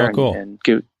over there. Oh, cool. And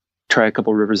try a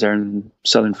couple rivers there in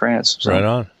southern France. So. Right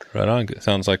on.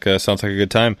 Sounds like a good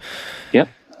time. Yep.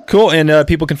 Cool. And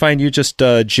people can find you just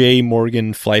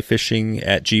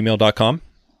jmorganflyfishing@gmail.com.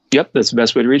 Yep, that's the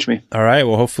best way to reach me. All right.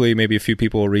 Well, hopefully maybe a few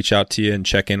people will reach out to you and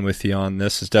check in with you on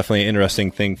this. It's definitely an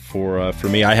interesting thing for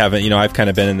me. I haven't, I've kind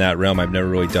of been in that realm. I've never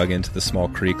really dug into the small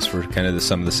creeks for kind of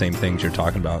some of the same things you're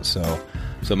talking about. So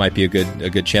So it might be a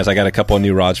good chance. I got a couple of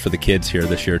new rods for the kids here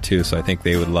this year too, so I think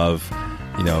they would love,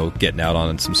 getting out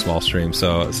on some small streams.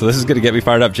 So this is going to get me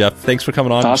fired up, Jeff. Thanks for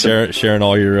coming on and sharing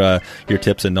all your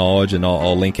tips and knowledge, and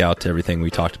I'll link out to everything we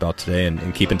talked about today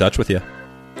and keep in touch with you.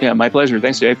 Yeah, my pleasure.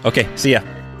 Thanks, Dave. Okay, see ya.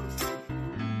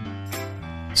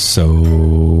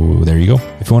 So there you go.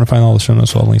 If you want to find all the show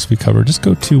notes, all the links we covered, just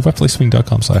go to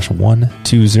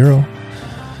wetflyswing.com/120.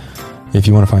 If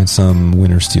you want to find some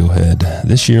winter steelhead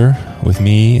this year with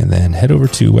me, and then head over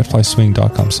to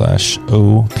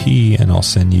wetflyswing.com/OP, and I'll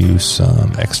send you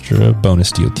some extra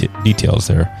bonus details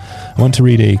there. I want to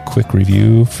read a quick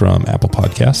review from Apple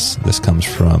Podcasts. This comes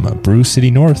from Brew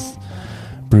City North.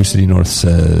 Brew City North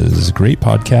says, great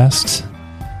podcast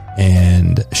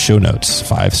and show notes,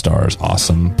 5 stars,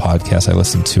 awesome podcast. I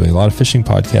listen to a lot of fishing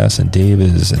podcasts, and Dave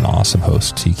is an awesome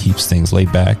host. He keeps things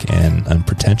laid back and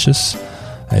unpretentious.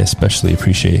 I especially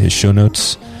appreciate his show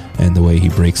notes and the way he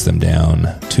breaks them down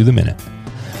to the minute.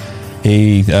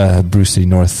 Hey, Bruce City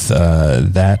North,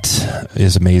 that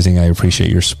is amazing. I appreciate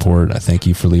your support. I thank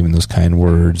you for leaving those kind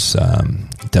words.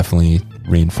 Definitely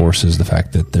reinforces the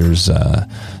fact that there's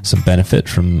some benefit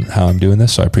from how I'm doing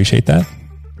this, so I appreciate that.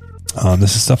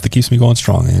 This is stuff that keeps me going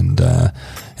strong, and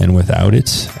without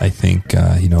it, I think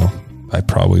I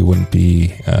probably wouldn't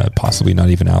be possibly not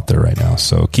even out there right now.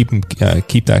 So keep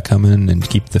that coming, and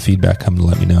keep the feedback coming to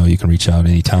let me know. You can reach out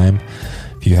anytime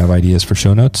if you have ideas for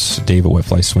show notes. Dave at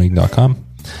wetflyswing.com.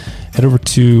 Head over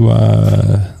to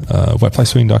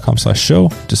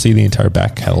wetflyswing.com/show to see the entire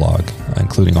back catalog,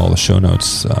 including all the show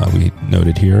notes we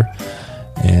noted here.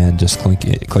 And just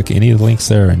click any of the links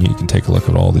there, and you can take a look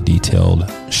at all the detailed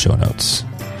show notes.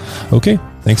 Okay,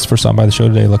 thanks for stopping by the show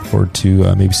today. Look forward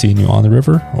to maybe seeing you on the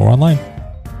river or online.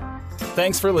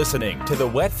 Thanks for listening to the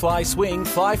Wet Fly Swing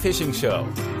Fly Fishing Show.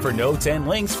 For notes and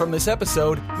links from this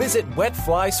episode, visit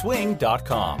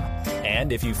wetflyswing.com.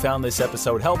 And if you found this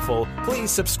episode helpful, please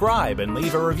subscribe and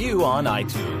leave a review on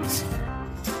iTunes.